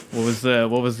 what was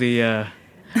the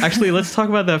actually, let's talk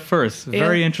about that first. Yeah.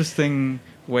 Very interesting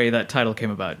way that title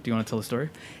came about. Do you want to tell the story?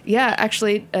 Yeah,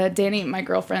 actually, Danny, my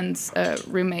girlfriend's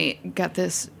roommate, got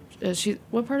this.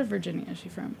 What part of Virginia is she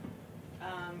from?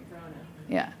 Roanoke.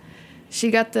 Yeah. She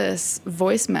got this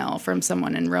voicemail from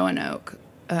someone in Roanoke,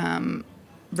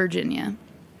 Virginia.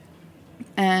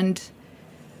 And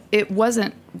it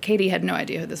wasn't, Katie had no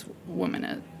idea who this woman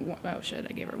is. Oh, shit,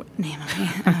 I gave her a name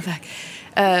on back.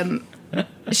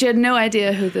 She had no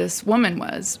idea who this woman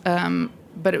was,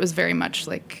 but it was very much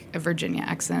like a Virginia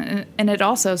accent. And it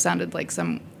also sounded like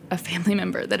a family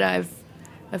member that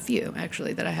a few,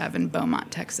 actually, that I have in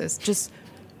Beaumont, Texas. Just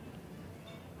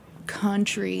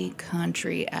country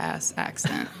ass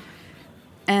accent.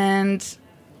 And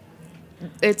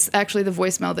it's actually the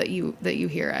voicemail that you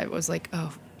hear. I was like,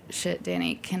 oh shit,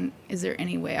 Danny, is there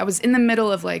any way? I was in the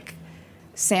middle of like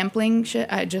sampling shit.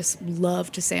 I just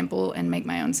love to sample and make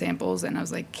my own samples, and I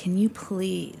was like, can you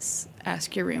please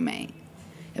ask your roommate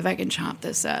if I can chop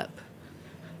this up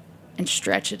and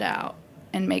stretch it out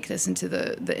and make this into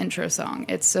the intro song?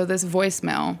 So this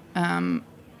voicemail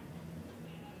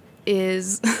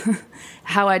is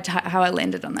how I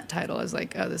landed on that title. I was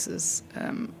like, oh, this is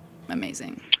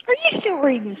amazing. Are you still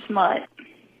reading smut?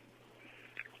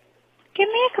 Give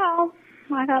me a call.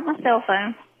 I got my cell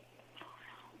phone.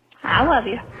 I love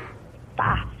you.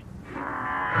 Bye.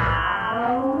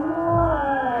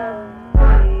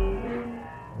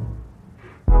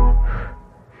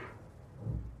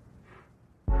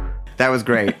 That was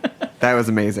great. That was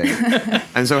amazing.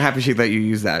 I'm so happy she let you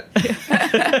use that.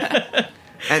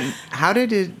 And how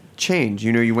did it change?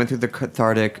 You know, you went through the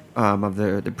cathartic of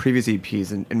the previous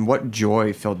EPs, and what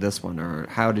joy filled this one, or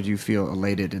how did you feel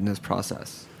elated in this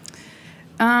process?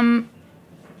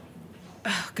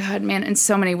 Oh God, man, in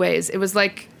so many ways. It was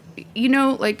like, you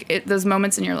know, like those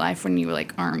moments in your life when you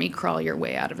like army crawl your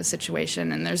way out of a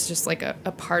situation, and there's just like a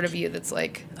part of you that's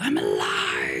like, I'm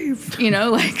alive, you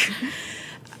know, like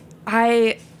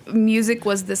music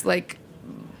was this like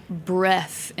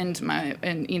breath into my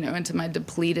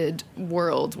depleted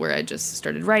world, where I just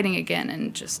started writing again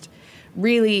and just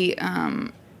really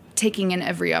taking in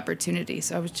every opportunity.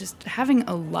 So I was just having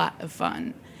a lot of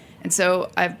fun. And so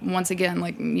I, once again,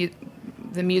 like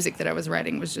the music that I was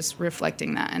writing was just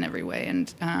reflecting that in every way.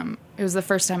 And it was the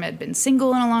first time I had been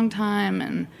single in a long time,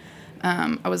 and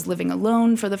I was living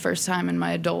alone for the first time in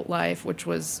my adult life, which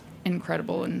was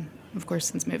incredible. And of course,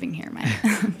 since moving here,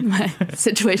 my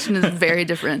situation is very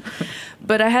different.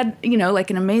 But I had, you know,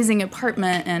 like an amazing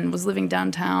apartment and was living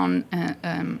downtown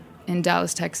in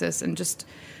Dallas, Texas, and just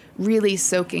really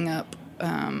soaking up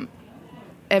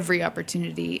every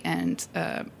opportunity and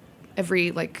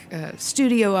every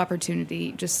studio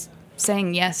opportunity, just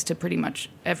saying yes to pretty much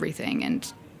everything,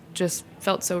 and just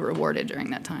felt so rewarded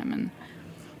during that time, and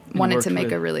wanted to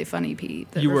make a really fun EP.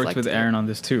 You worked with Aaron on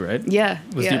this too, right? Yeah.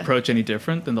 Was the approach any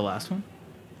different than the last one?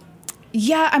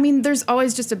 Yeah, I mean, there's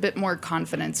always just a bit more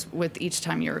confidence with each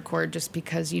time you record, just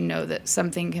because you know that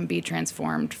something can be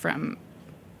transformed from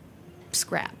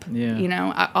scrap. Yeah. You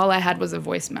know, all I had was a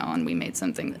voicemail, and we made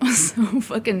something that was so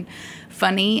fucking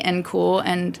funny and cool.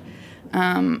 And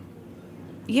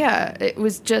it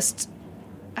was just,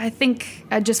 I think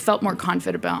I just felt more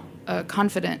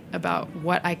confident about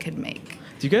what I could make.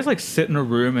 Do you guys like sit in a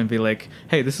room and be like,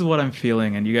 hey, this is what I'm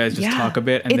feeling, and you guys just talk a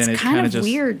bit, and then it's kind of just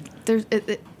weird.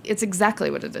 It's exactly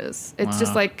what it is. It's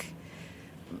just like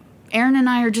Aaron and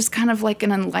I are just kind of like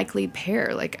an unlikely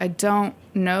pair. Like, I don't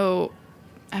know.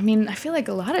 I mean, I feel like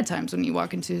a lot of times when you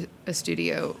walk into a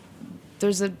studio,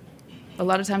 there's a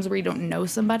lot of times where you don't know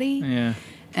somebody. Yeah.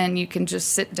 And you can just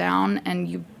sit down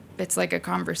and it's like a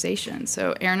conversation.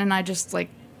 So Aaron and I just like,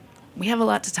 we have a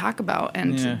lot to talk about,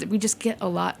 and we just get a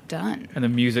lot done. And the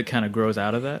music kind of grows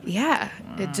out of that? Yeah.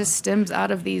 Wow. It just stems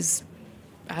out of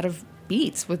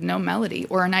beats with no melody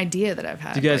or an idea that I've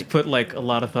had. Do you guys put like a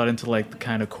lot of thought into like the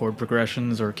kind of chord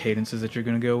progressions or cadences that you're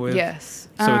going to go with? Yes.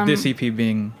 So with this EP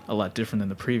being a lot different than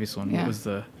the previous one, yeah. what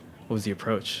was the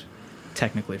approach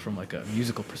technically from like a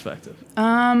musical perspective?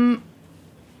 I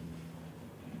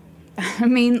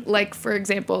mean, like, for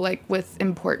example, like with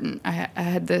Important, I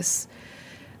had this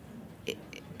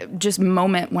just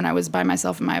moment when I was by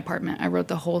myself in my apartment. I wrote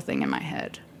the whole thing in my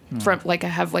head. From like, I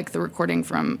have like the recording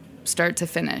from start to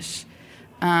finish,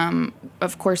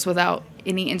 of course, without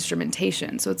any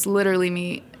instrumentation. So it's literally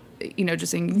me, you know,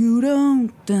 just saying, you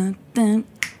don't, dun, dun,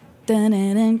 dun,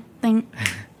 dun, dun, dun,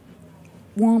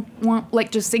 womp, womp,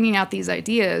 like just singing out these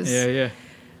ideas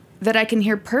that I can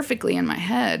hear perfectly in my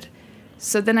head.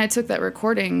 So then I took that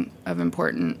recording of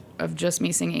Important, of just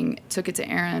me singing, took it to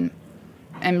Aaron,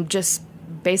 and just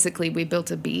basically we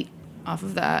built a beat off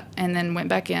of that, and then went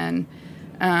back in.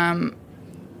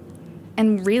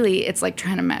 And really, it's like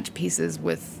trying to match pieces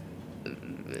with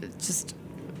just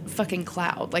fucking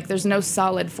cloud. Like, there's no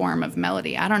solid form of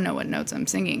melody. I don't know what notes I'm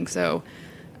singing. So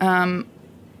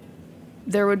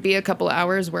there would be a couple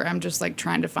hours where I'm just like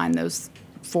trying to find that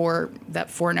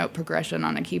 4-note progression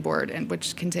on a keyboard, and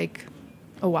which can take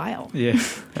a while. Yeah.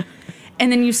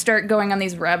 And then you start going on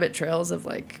these rabbit trails of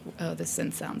like, oh, this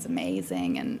synth sounds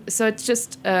amazing. And so it's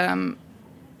just, some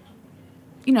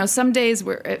days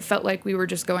where it felt like we were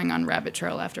just going on rabbit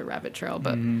trail after rabbit trail.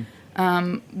 But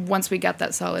once we got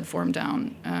that solid form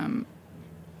down,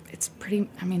 it's pretty,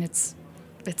 it's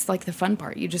like the fun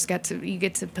part. You get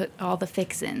to put all the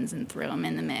fix-ins and throw them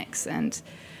in the mix. And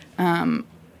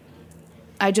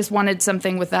I just wanted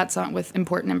something with that song, with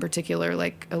Important in particular,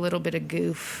 like a little bit of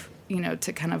goof,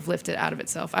 to kind of lift it out of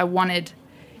itself. I wanted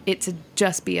it to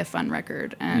just be a fun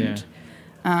record. And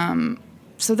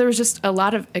so there was just a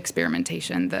lot of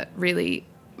experimentation that really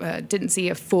didn't see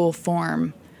a full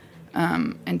form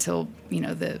until,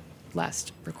 the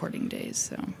last recording days.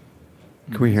 So,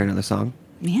 can we hear another song?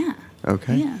 Yeah.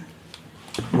 Okay. Yeah.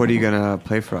 What are you going to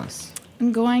play for us?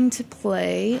 I'm going to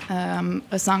play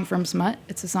a song from Smut.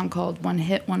 It's a song called One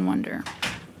Hit, One Wonder.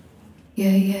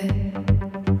 Yeah, yeah.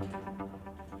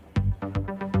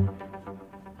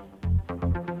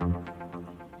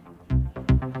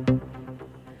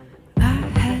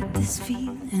 This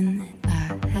feeling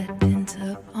that I had pent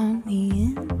up on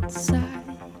the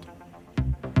inside,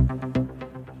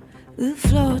 the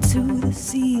floor to the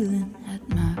ceiling, had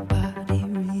my body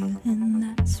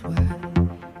reeling. That's why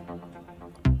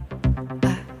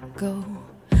I go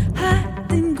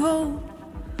hot and cold,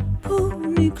 pull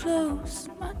me close,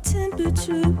 my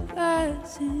temperature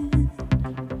rising.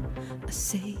 I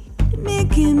say,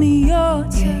 give me your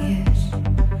touch,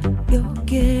 you're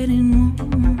getting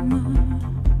warmer.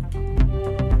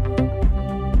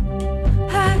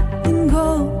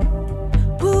 Go,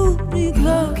 pull me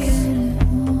close.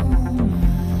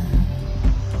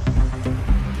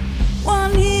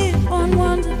 One hit, one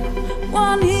wonder.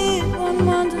 One hit, one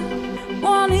wonder.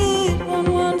 One hit,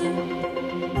 one wonder.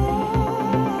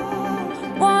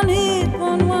 One hit,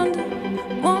 one wonder.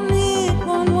 One hit,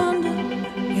 one wonder.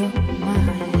 You're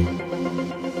mine.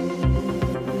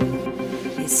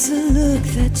 It's a look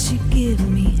that you give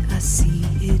me. I see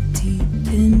it deep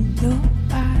in your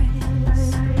eyes.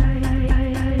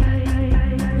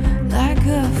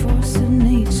 A force of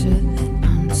nature that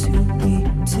I'm too weak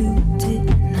to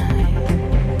deny.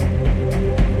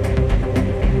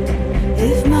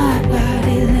 If my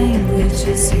body language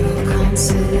is your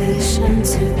consolation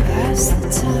to pass the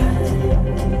time,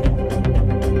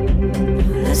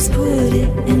 let's put it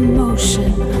in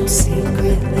motion. I'm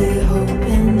secretly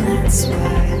hoping that's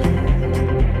why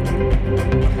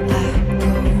I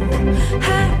go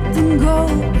hide and go,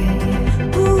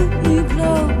 pull me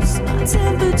close, my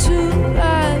temperature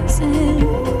rising.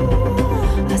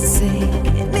 I say,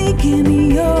 give me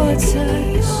your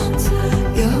touch,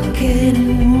 you're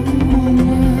getting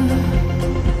warmer.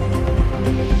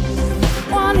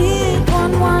 One hit,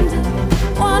 one wonder.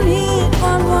 One hit,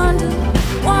 one wonder.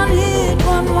 One hit,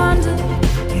 one wonder.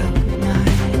 You're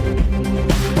mine.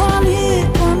 One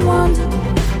hit, one wonder.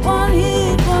 One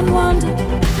hit, one wonder.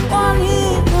 One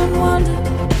hit, one wonder.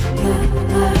 You're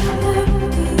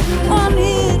mine. One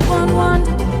hit, one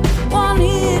wonder. One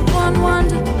hit, one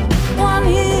wonder. One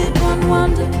hit, one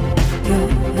wonder. You're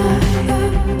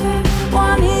mine.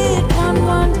 One hit, one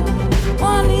wonder.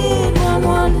 One hit, one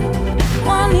wonder.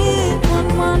 One hit,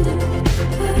 one wonder.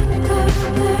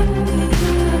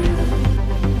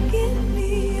 Give me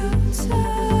your touch.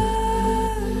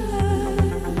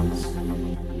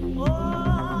 Yeah,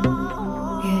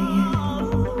 yeah.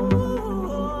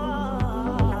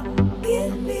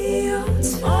 Give me your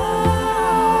touch.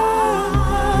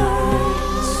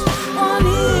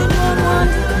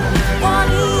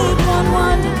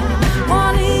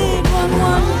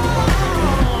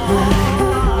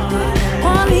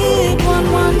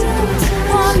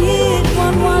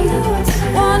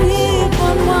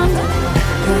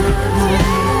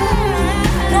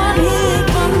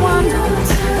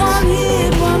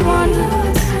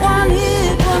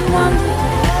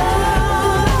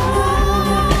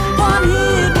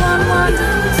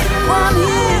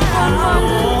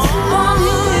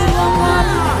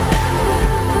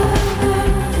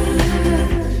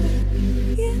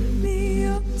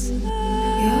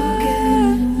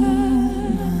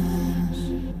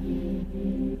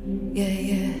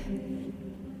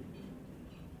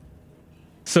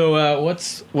 So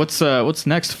what's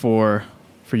next for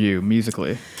you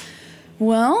musically?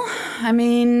 Well, I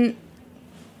mean,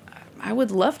 I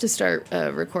would love to start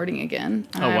recording again.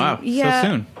 Oh wow! Yeah, so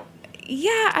soon.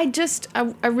 Yeah,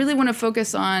 I really want to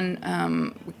focus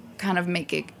on kind of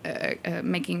making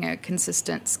a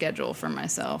consistent schedule for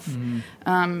myself.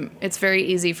 It's very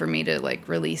easy for me to like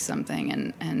release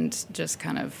something and just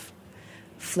kind of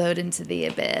float into the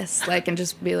abyss, like, and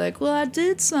just be like, well, I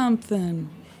did something.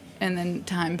 And then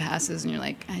time passes and you're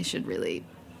like, I should really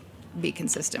be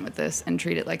consistent with this and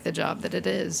treat it like the job that it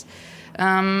is.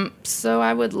 So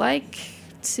I would like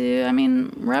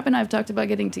to, Rob and I have talked about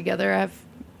getting together. I've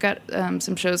got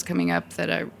some shows coming up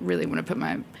that I really want to put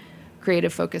my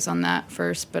creative focus on that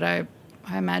first, but I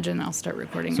imagine I'll start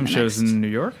recording some shows in New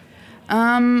York?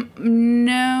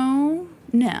 No.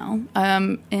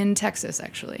 In Texas,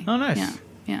 actually. Oh, nice.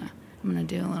 Yeah. I'm going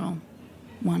to do a little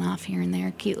one-off here and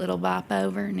there, cute little bop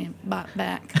over and a bop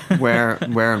back. Where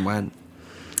and when?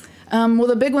 Well,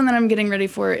 the big one that I'm getting ready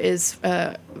for is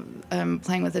I'm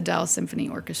playing with the Dallas Symphony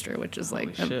Orchestra, which is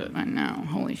like, I know,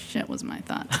 holy shit was my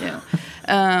thought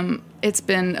too. It's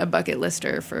been a bucket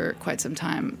lister for quite some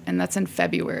time, and that's in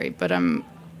February. But I'm,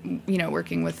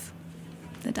 working with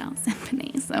the Dallas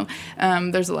Symphony, so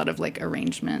there's a lot of like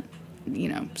arrangement,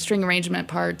 string arrangement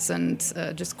parts, and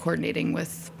just coordinating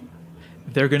with.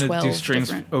 They're going to do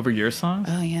strings over your songs?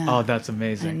 Oh, yeah. Oh, that's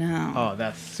amazing. I know. Oh,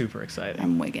 that's super exciting.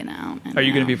 I'm wigging out. Are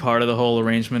you going to be part of the whole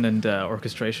arrangement and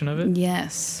orchestration of it?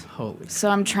 Yes. Holy. So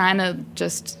I'm trying to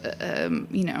just,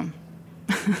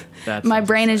 my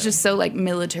brain is just so like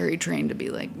military trained to be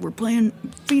like, we're playing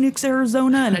Phoenix,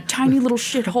 Arizona in a tiny little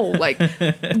shithole. Like,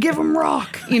 give them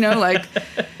rock,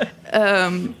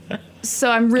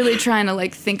 so I'm really trying to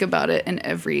like think about it in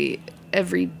every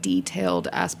detailed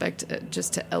aspect,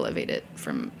 just to elevate it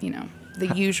from the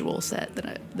usual set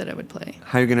that I would play.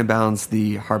 How are you going to balance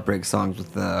the heartbreak songs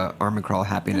with the arm and crawl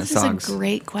happiness songs? This is a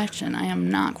great question. I am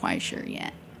not quite sure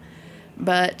yet,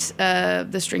 but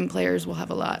the string players will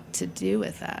have a lot to do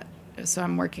with that. So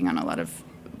I'm working on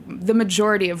the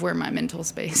majority of where my mental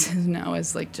space is now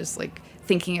is like just like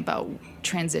thinking about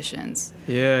transitions.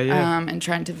 Yeah. And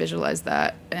trying to visualize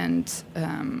that, and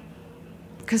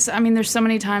because there's so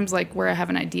many times like where I have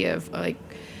an idea of like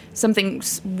something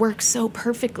works so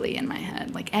perfectly in my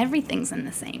head, like everything's in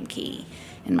the same key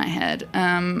in my head,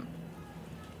 and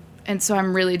so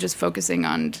I'm really just focusing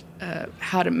on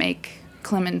how to make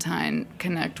Clementine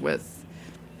connect with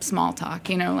small talk.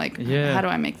 How do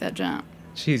I make that jump?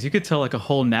 Jeez, you could tell like a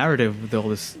whole narrative with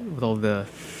all the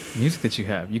music that you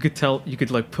have. You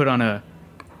could like put on a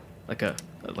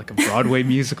Broadway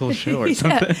musical show or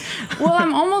something. Well,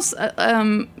 I'm almost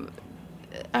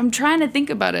I'm trying to think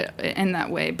about it in that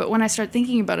way, but when I start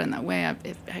thinking about it in that way, I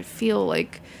feel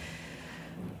like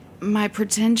my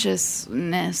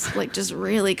pretentiousness like just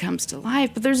really comes to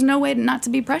life. But there's no way not to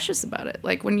be precious about it.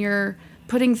 Like when you're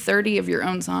putting 30 of your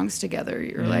own songs together,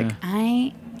 you're like,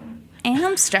 I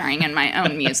am starring in my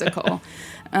own musical.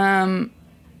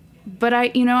 But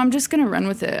I'm just gonna run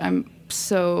with it. I'm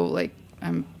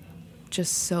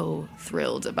just so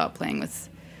thrilled about playing with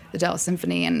the Dallas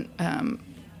Symphony and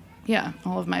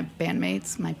all of my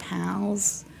bandmates, my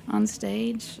pals on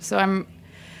stage. So I'm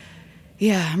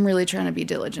really trying to be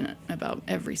diligent about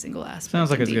every single aspect.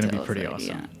 Sounds like it's going to be pretty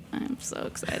awesome. Yeah, I'm so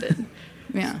excited.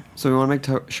 Yeah. So we want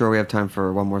to make sure we have time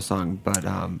for one more song, but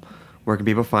where can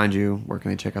people find you? Where can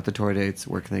they check out the tour dates?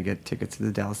 Where can they get tickets to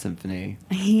the Dallas Symphony?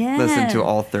 Yeah. Listen to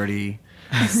all 30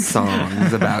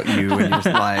 songs about you and your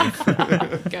life.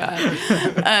 God.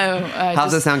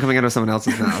 How's that sound coming out of someone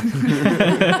else's mouth?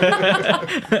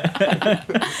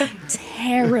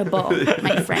 Terrible,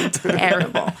 my friend,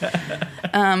 terrible.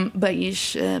 But you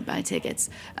should buy tickets.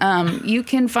 You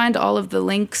can find all of the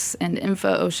links and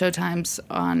info of showtimes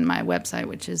on my website,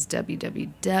 which is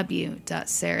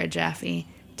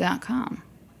www.sarahjaffe.com.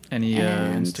 Any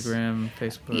Instagram,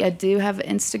 Facebook? Yeah, I do have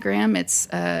Instagram. It's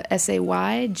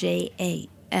SAYJAFFE,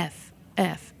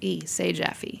 Say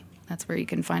Jaffe. That's where you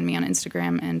can find me on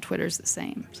Instagram, and Twitter's the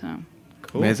same. So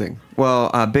cool. Amazing. Well,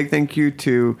 big thank you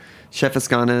to Chef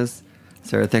Escanes.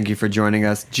 Sarah, thank you for joining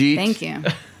us. Jeet, thank you.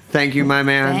 Thank you, my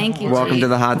man. Thank you, Welcome Jeet. to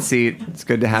the hot seat. It's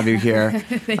good to have you here.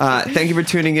 Thank you for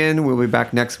tuning in. We'll be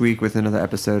back next week with another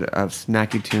episode of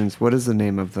Snacky Tunes. What is the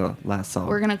name of the last song?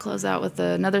 We're going to close out with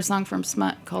another song from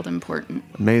Smut called Important.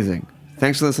 Amazing.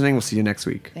 Thanks for listening. We'll see you next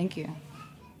week. Thank you.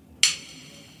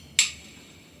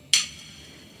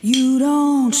 You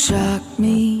don't shock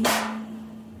me.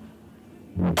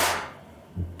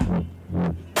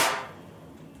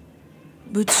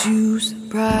 But you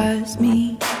surprise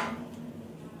me.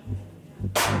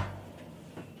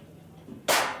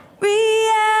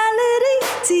 Reality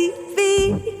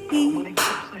TV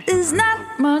is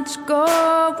not much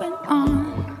going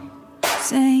on.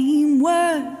 Same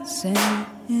words,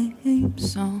 same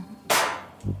song.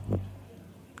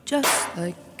 just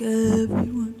like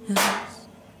everyone else,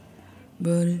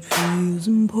 but it feels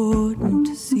important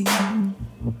to see.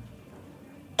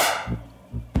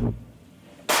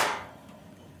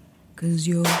 'Cause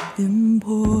you're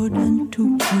important to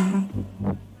me.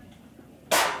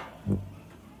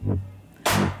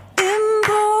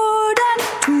 Important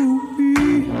to me.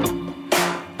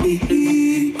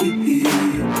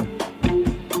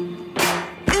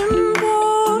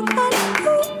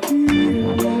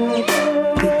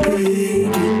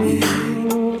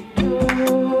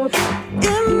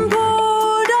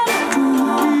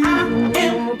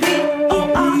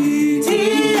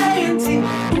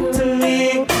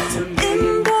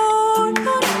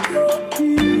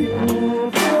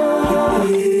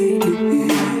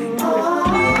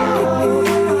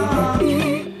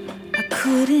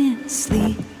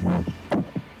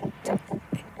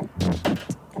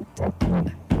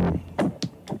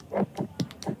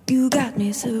 You got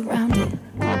me surrounded.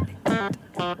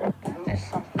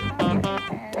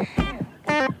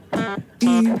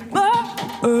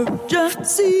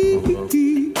 Emergency.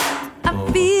 I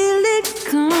feel it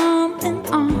coming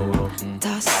on.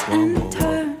 Toss and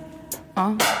turn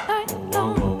all night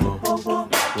long.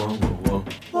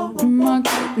 I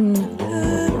couldn't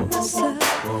hurt myself.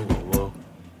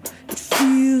 It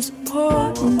feels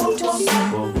important to see.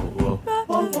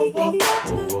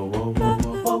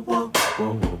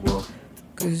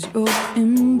 'Cause you're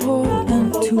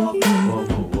important to me.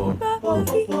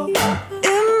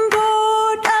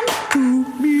 Important to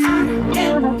me.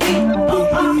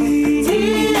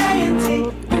 M-P-O-R-T-A-N-T.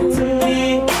 To me.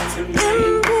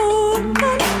 Important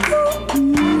to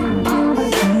me.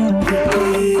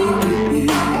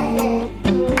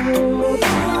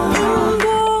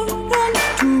 Important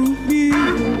to me.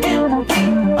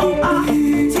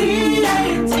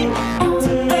 M-P-O-R-T-A-N-T. To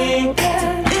me.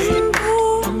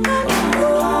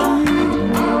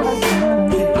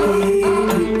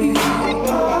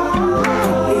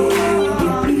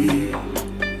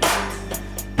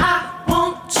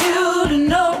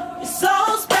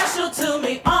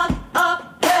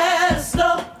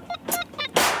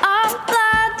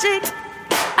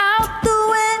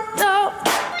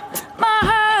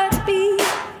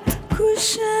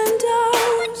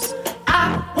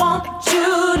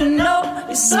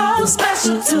 So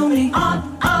special to me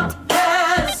on a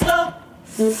pedestal.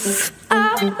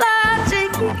 I'm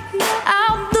logic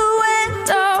out the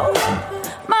window.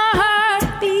 My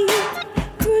heartbeat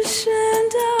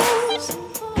crescendos.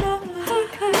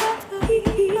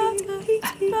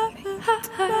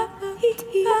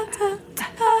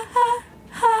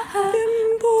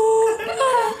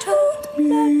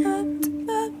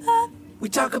 We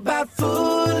talk about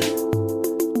food.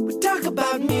 We talk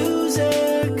about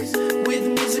music. With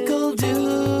musical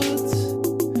dudes,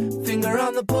 finger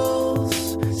on the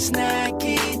pulse,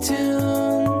 snacky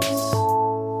tunes.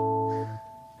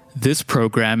 This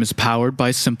program is powered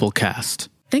by Simplecast.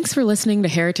 Thanks for listening to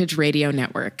Heritage Radio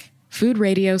Network, food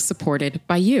radio supported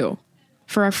by you.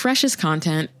 For our freshest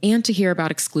content and to hear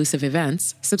about exclusive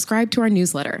events, subscribe to our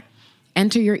newsletter.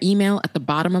 Enter your email at the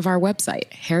bottom of our website,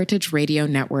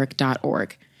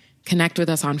 heritageradionetwork.org. Connect with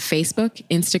us on Facebook,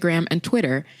 Instagram, and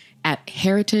Twitter at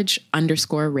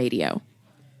heritage_radio.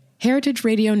 Heritage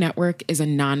Radio Network is a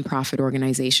nonprofit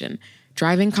organization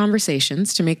driving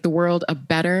conversations to make the world a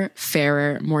better,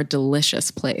 fairer, more delicious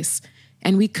place.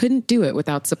 And we couldn't do it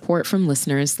without support from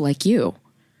listeners like you.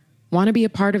 Want to be a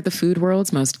part of the food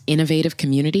world's most innovative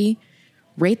community?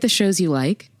 Rate the shows you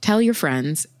like, tell your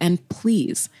friends, and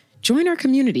please join our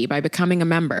community by becoming a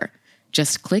member.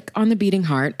 Just click on the beating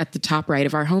heart at the top right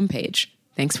of our homepage.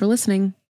 Thanks for listening.